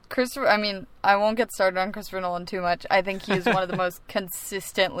 Christopher, I mean, I won't get started on Christopher Nolan too much. I think he's one of the most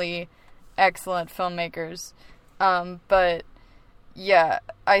consistently excellent filmmakers. But yeah,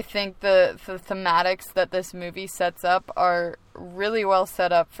 I think the thematics that this movie sets up are really well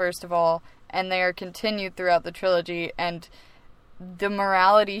set up, first of all, and they are continued throughout the trilogy. And the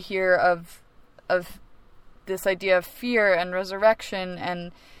morality here of this idea of fear and resurrection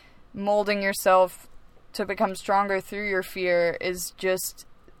and molding yourself to become stronger through your fear is just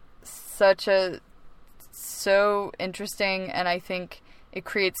so interesting, and I think it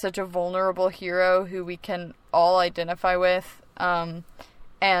creates such a vulnerable hero who we can all identify with. And,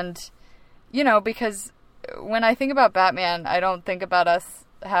 you know, because when I think about Batman, I don't think about us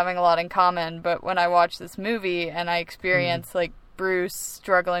having a lot in common, but when I watch this movie and I experience, like, Bruce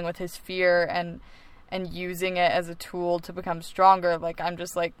struggling with his fear and using it as a tool to become stronger, like, I'm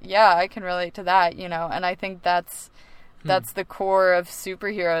just like, yeah, I can relate to that, you know, and I think that's the core of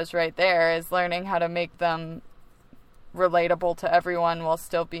superheroes right there, is learning how to make them relatable to everyone while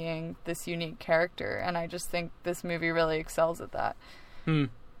still being this unique character, and I just think this movie really excels at that.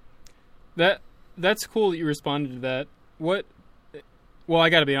 That's cool that you responded to that. Well, I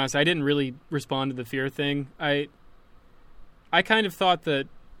gotta be honest, I didn't really respond to the fear thing. I kind of thought that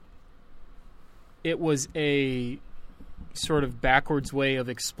it was a sort of backwards way of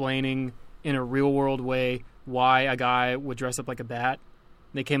explaining in a real world way why a guy would dress up like a bat.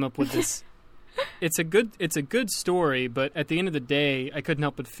 They came up with this. It's a good story, but at the end of the day, I couldn't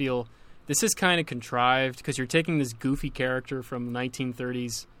help but feel this is kind of contrived, because you're taking this goofy character from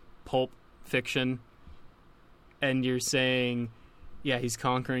 1930s pulp fiction and you're saying, yeah, he's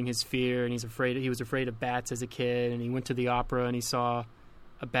conquering his fear and he was afraid of bats as a kid, and he went to the opera and he saw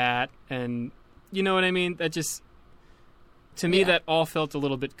a bat, and you know what I mean? That just, to me, that all felt a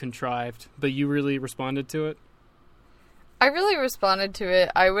little bit contrived, but you really responded to it? I really responded to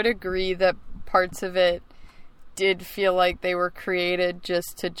it. I would agree that parts of it did feel like they were created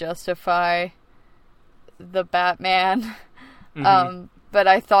just to justify the Batman. But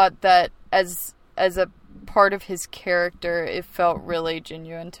I thought that as a part of his character, it felt really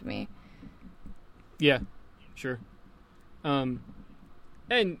genuine to me. Yeah, sure. And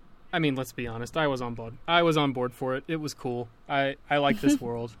I mean, let's be honest, I was on board for it. It was cool. I like this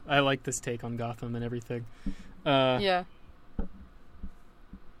world. I like this take on Gotham and everything.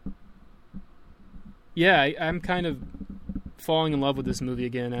 Yeah, I'm kind of falling in love with this movie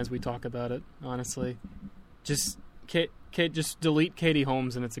again as we talk about it, honestly. Just just delete Katie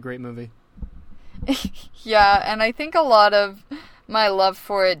Holmes and it's a great movie. Yeah, and I think a lot of my love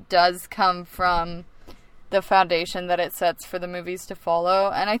for it does come from the foundation that it sets for the movies to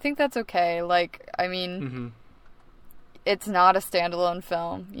follow, and I think that's okay. Like, I mean, it's not a standalone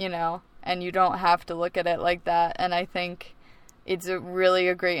film, you know, and you don't have to look at it like that, and I think it's really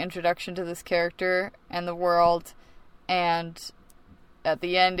a great introduction to this character and the world, and at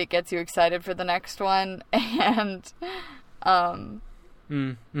the end it gets you excited for the next one, and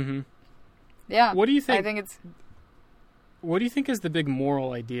yeah. What do you think? What do you think is the big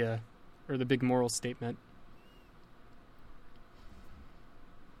moral idea or the big moral statement?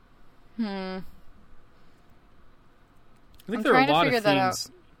 I think there are a lot of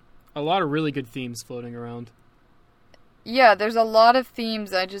themes. A lot of really good themes floating around. Yeah, there's a lot of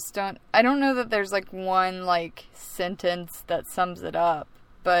themes. I don't know that there's like one like sentence that sums it up,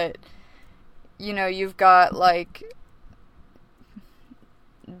 but you know, you've got like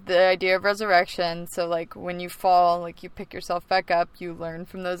the idea of resurrection. So like when you fall, like you pick yourself back up, you learn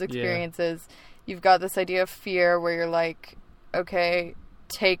from those experiences. Yeah. You've got this idea of fear where you're like, okay,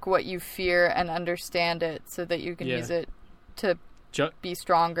 take what you fear and understand it so that you can use it to be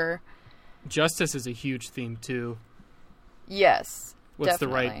stronger. Justice is a huge theme too. Yes, What's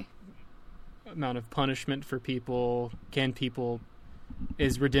definitely. the right amount of punishment for people?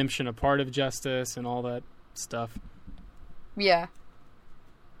 Is redemption a part of justice and all that stuff? Yeah.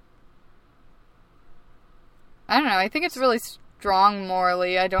 I don't know. I think it's really strong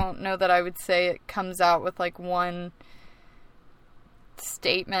morally. I don't know that I would say it comes out with like one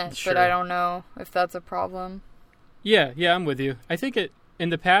statement, but I don't know if that's a problem. Yeah, I'm with you. I think in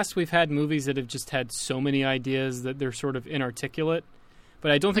the past we've had movies that have just had so many ideas that they're sort of inarticulate,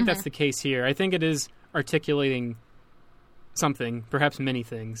 but I don't think that's the case here. I think it is articulating something, perhaps many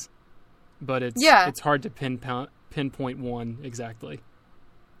things, but it's hard to pinpoint one exactly.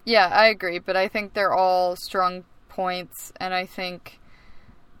 Yeah, I agree, but I think they're all strong points, and I think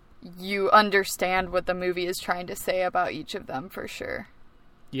you understand what the movie is trying to say about each of them for sure.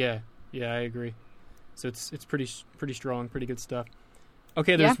 Yeah, I agree. So it's pretty strong, pretty good stuff.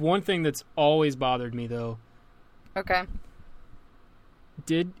 Okay, there's one thing that's always bothered me though. Okay.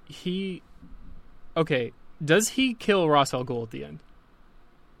 Does he kill Ra's al Ghul at the end?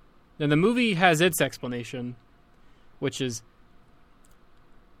 Now the movie has its explanation, which is,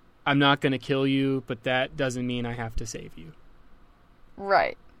 I'm not going to kill you, but that doesn't mean I have to save you.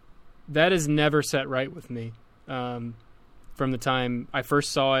 Right. That is never set right with me. From the time I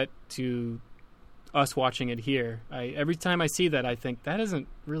first saw it to us watching it here, every time I see that, I think that doesn't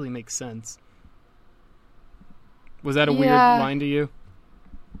really make sense. Was that a weird line to you?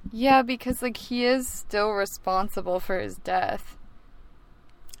 Yeah, because he is still responsible for his death.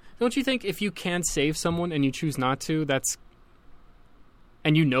 Don't you think if you can save someone and you choose not to,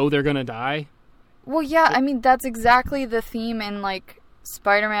 and you know they're gonna die? Well, yeah, I mean, that's exactly the theme in,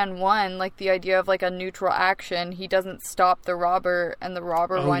 Spider-Man 1, the idea of, a neutral action. He doesn't stop the robber, and the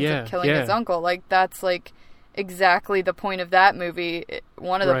robber winds up killing his uncle. That's, exactly the point of that movie.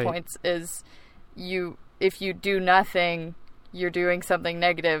 One of the points is if you do nothing, you're doing something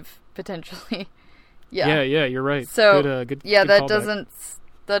negative, potentially. Yeah, you're right. So, good that callback.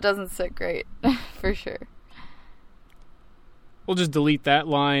 doesn't sit great, for sure. We'll just delete that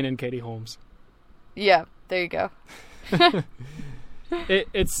line and Katie Holmes. Yeah, there you go. It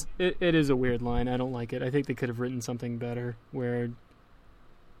is a weird line. I don't like it. I think they could have written something better where,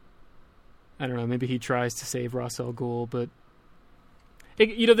 I don't know, maybe he tries to save Ra's al Ghul, but they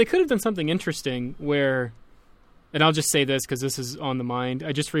could have done something interesting where, and I'll just say this because this is on the mind.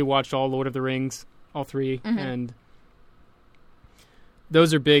 I just rewatched all Lord of the Rings, all three, and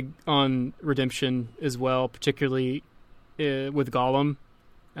those are big on redemption as well, particularly with Gollum.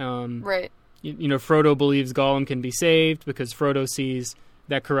 Right. Frodo believes Gollum can be saved because Frodo sees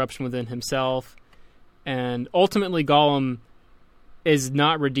that corruption within himself. And ultimately Gollum is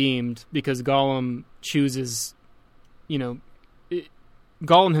not redeemed because Gollum chooses,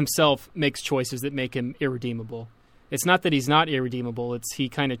 Gollum himself makes choices that make him irredeemable. It's not that he's not irredeemable, it's he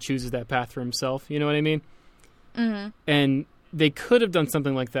kind of chooses that path for himself, you know what I mean? Mm-hmm. And they could have done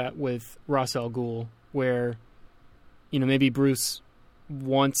something like that with Ra's al Ghul, where, maybe Bruce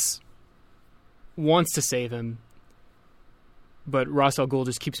wants to save him, but Ra's al Ghul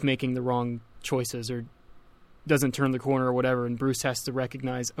just keeps making the wrong choices or doesn't turn the corner or whatever, and Bruce has to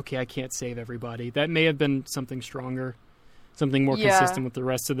recognize, okay, I can't save everybody. That may have been something stronger, something more consistent with the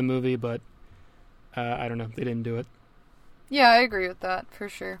rest of the movie, but I don't know. They didn't do it. Yeah, I agree with that, for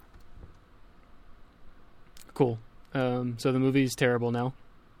sure. Cool. So the movie's terrible now?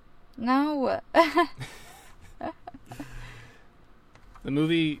 No. The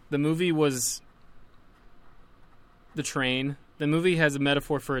movie was the train. The movie has a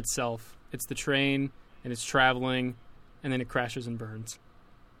metaphor for itself. It's the train, and it's traveling, and then it crashes and burns.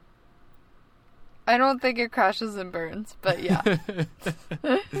 I don't think it crashes and burns, but yeah.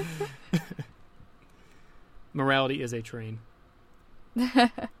 Morality is a train.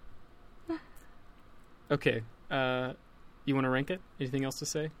 Okay. You want to rank it? Anything else to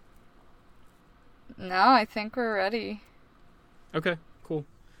say? No, I think we're ready. Okay, cool.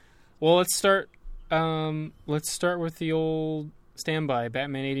 Well, let's start with the old standby,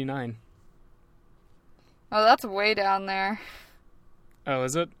 Batman 89. Oh, that's way down there. Oh,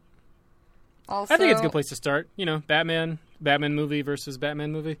 is it? Also, I think it's a good place to start. Batman movie versus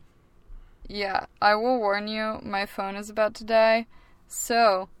Batman movie. Yeah, I will warn you, my phone is about to die.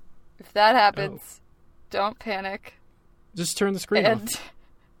 So, if that happens, don't panic. Just turn the screen off.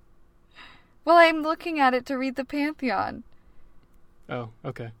 Well, I'm looking at it to read the Pantheon. Oh,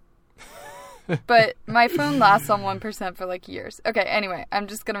 okay. But my phone lasts on 1% for years. Okay, anyway, I'm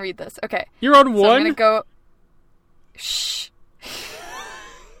just going to read this. Okay. You're on 1? So I'm going to go... Shh.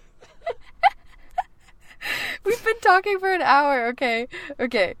 We've been talking for an hour, okay?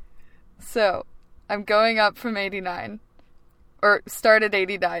 Okay. So, I'm going up from 89. Or start at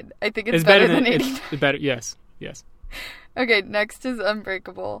 89. I think it's better than 89. It's better, yes. Okay, next is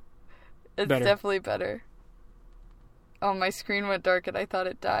Unbreakable. It's better. Definitely better. Oh, my screen went dark and I thought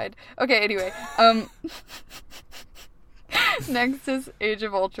it died. Okay, anyway. Next is Age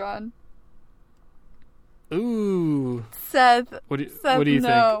of Ultron. Ooh. Seth, what do you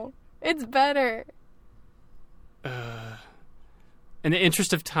no. Think? It's better. In the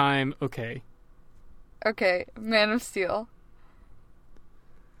interest of time, okay. Okay, Man of Steel.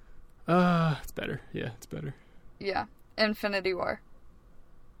 It's better. Yeah, it's better. Yeah. Infinity War.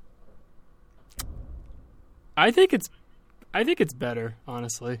 I think it's better,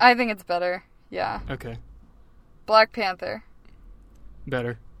 honestly. I think it's better. Yeah. Okay. Black Panther.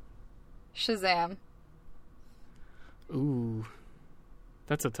 Better. Shazam. Ooh.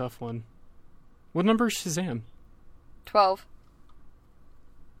 That's a tough one. What number is Shazam? 12.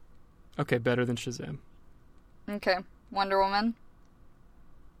 Okay, better than Shazam. Okay. Wonder Woman.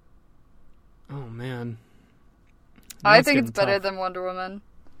 Oh, man. I think it's better than Wonder Woman.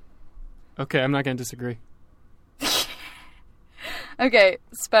 Okay, I'm not going to disagree. Okay,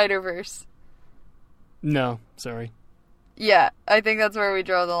 Spider-Verse. No, sorry. Yeah, I think that's where we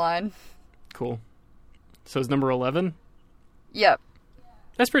draw the line. Cool. So it's number 11? Yep.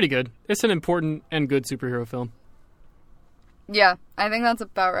 That's pretty good. It's an important and good superhero film. Yeah, I think that's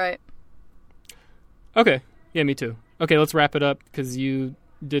about right. Okay. Yeah, me too. Okay, let's wrap it up because you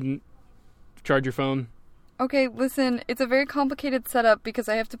didn't charge your phone. Okay, listen, it's a very complicated setup because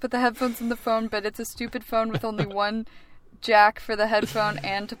I have to put the headphones in the phone, but it's a stupid phone with only one jack for the headphone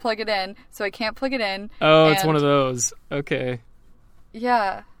and to plug it in, so I can't plug it in. Oh, it's one of those. Okay.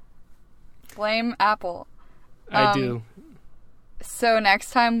 Yeah. Blame Apple. I do. So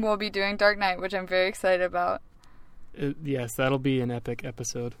next time we'll be doing Dark Knight, which I'm very excited about. Yes, that'll be an epic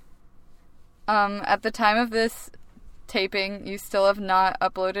episode. At the time of this taping, you still have not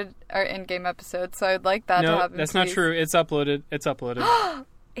uploaded our in-game episode, so I'd like that to happen. No, that's not true. It's uploaded. It's uploaded.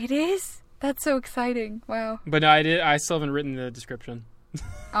 It is? That's so exciting. Wow. But no, I still haven't written the description.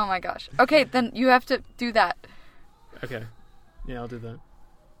 Oh my gosh. Okay, then you have to do that. Okay. Yeah, I'll do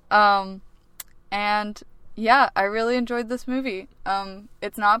that. And yeah, I really enjoyed this movie.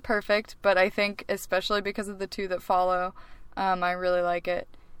 It's not perfect, but I think especially because of the two that follow, I really like it.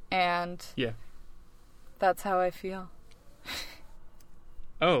 And yeah, that's how I feel.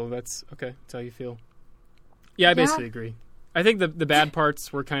 Oh, that's okay. That's how you feel. Yeah, I basically agree. I think the bad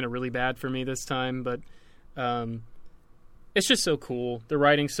parts were kind of really bad for me this time, but it's just so cool. The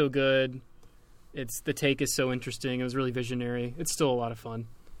writing's so good. The take is so interesting. It was really visionary. It's still a lot of fun,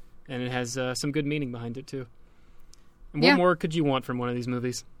 and it has some good meaning behind it too. And what more could you want from one of these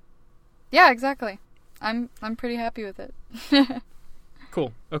movies? Yeah, exactly. I'm pretty happy with it.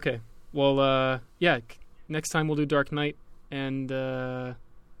 Cool. Okay. Well, yeah. Next time we'll do Dark Knight, and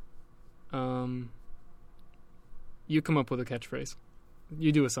you come up with a catchphrase.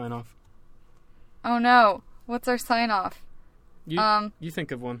 You do a sign off. Oh no! What's our sign off? You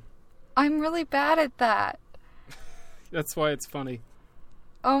think of one. I'm really bad at that. That's why it's funny.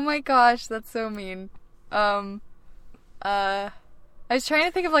 Oh my gosh, that's so mean. I was trying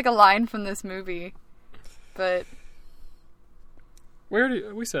to think of like a line from this movie, but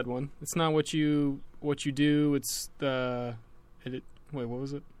we said one. It's not what you do. It's the wait, what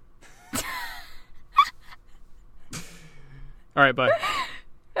was it? All right, bye.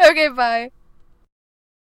 Okay, bye.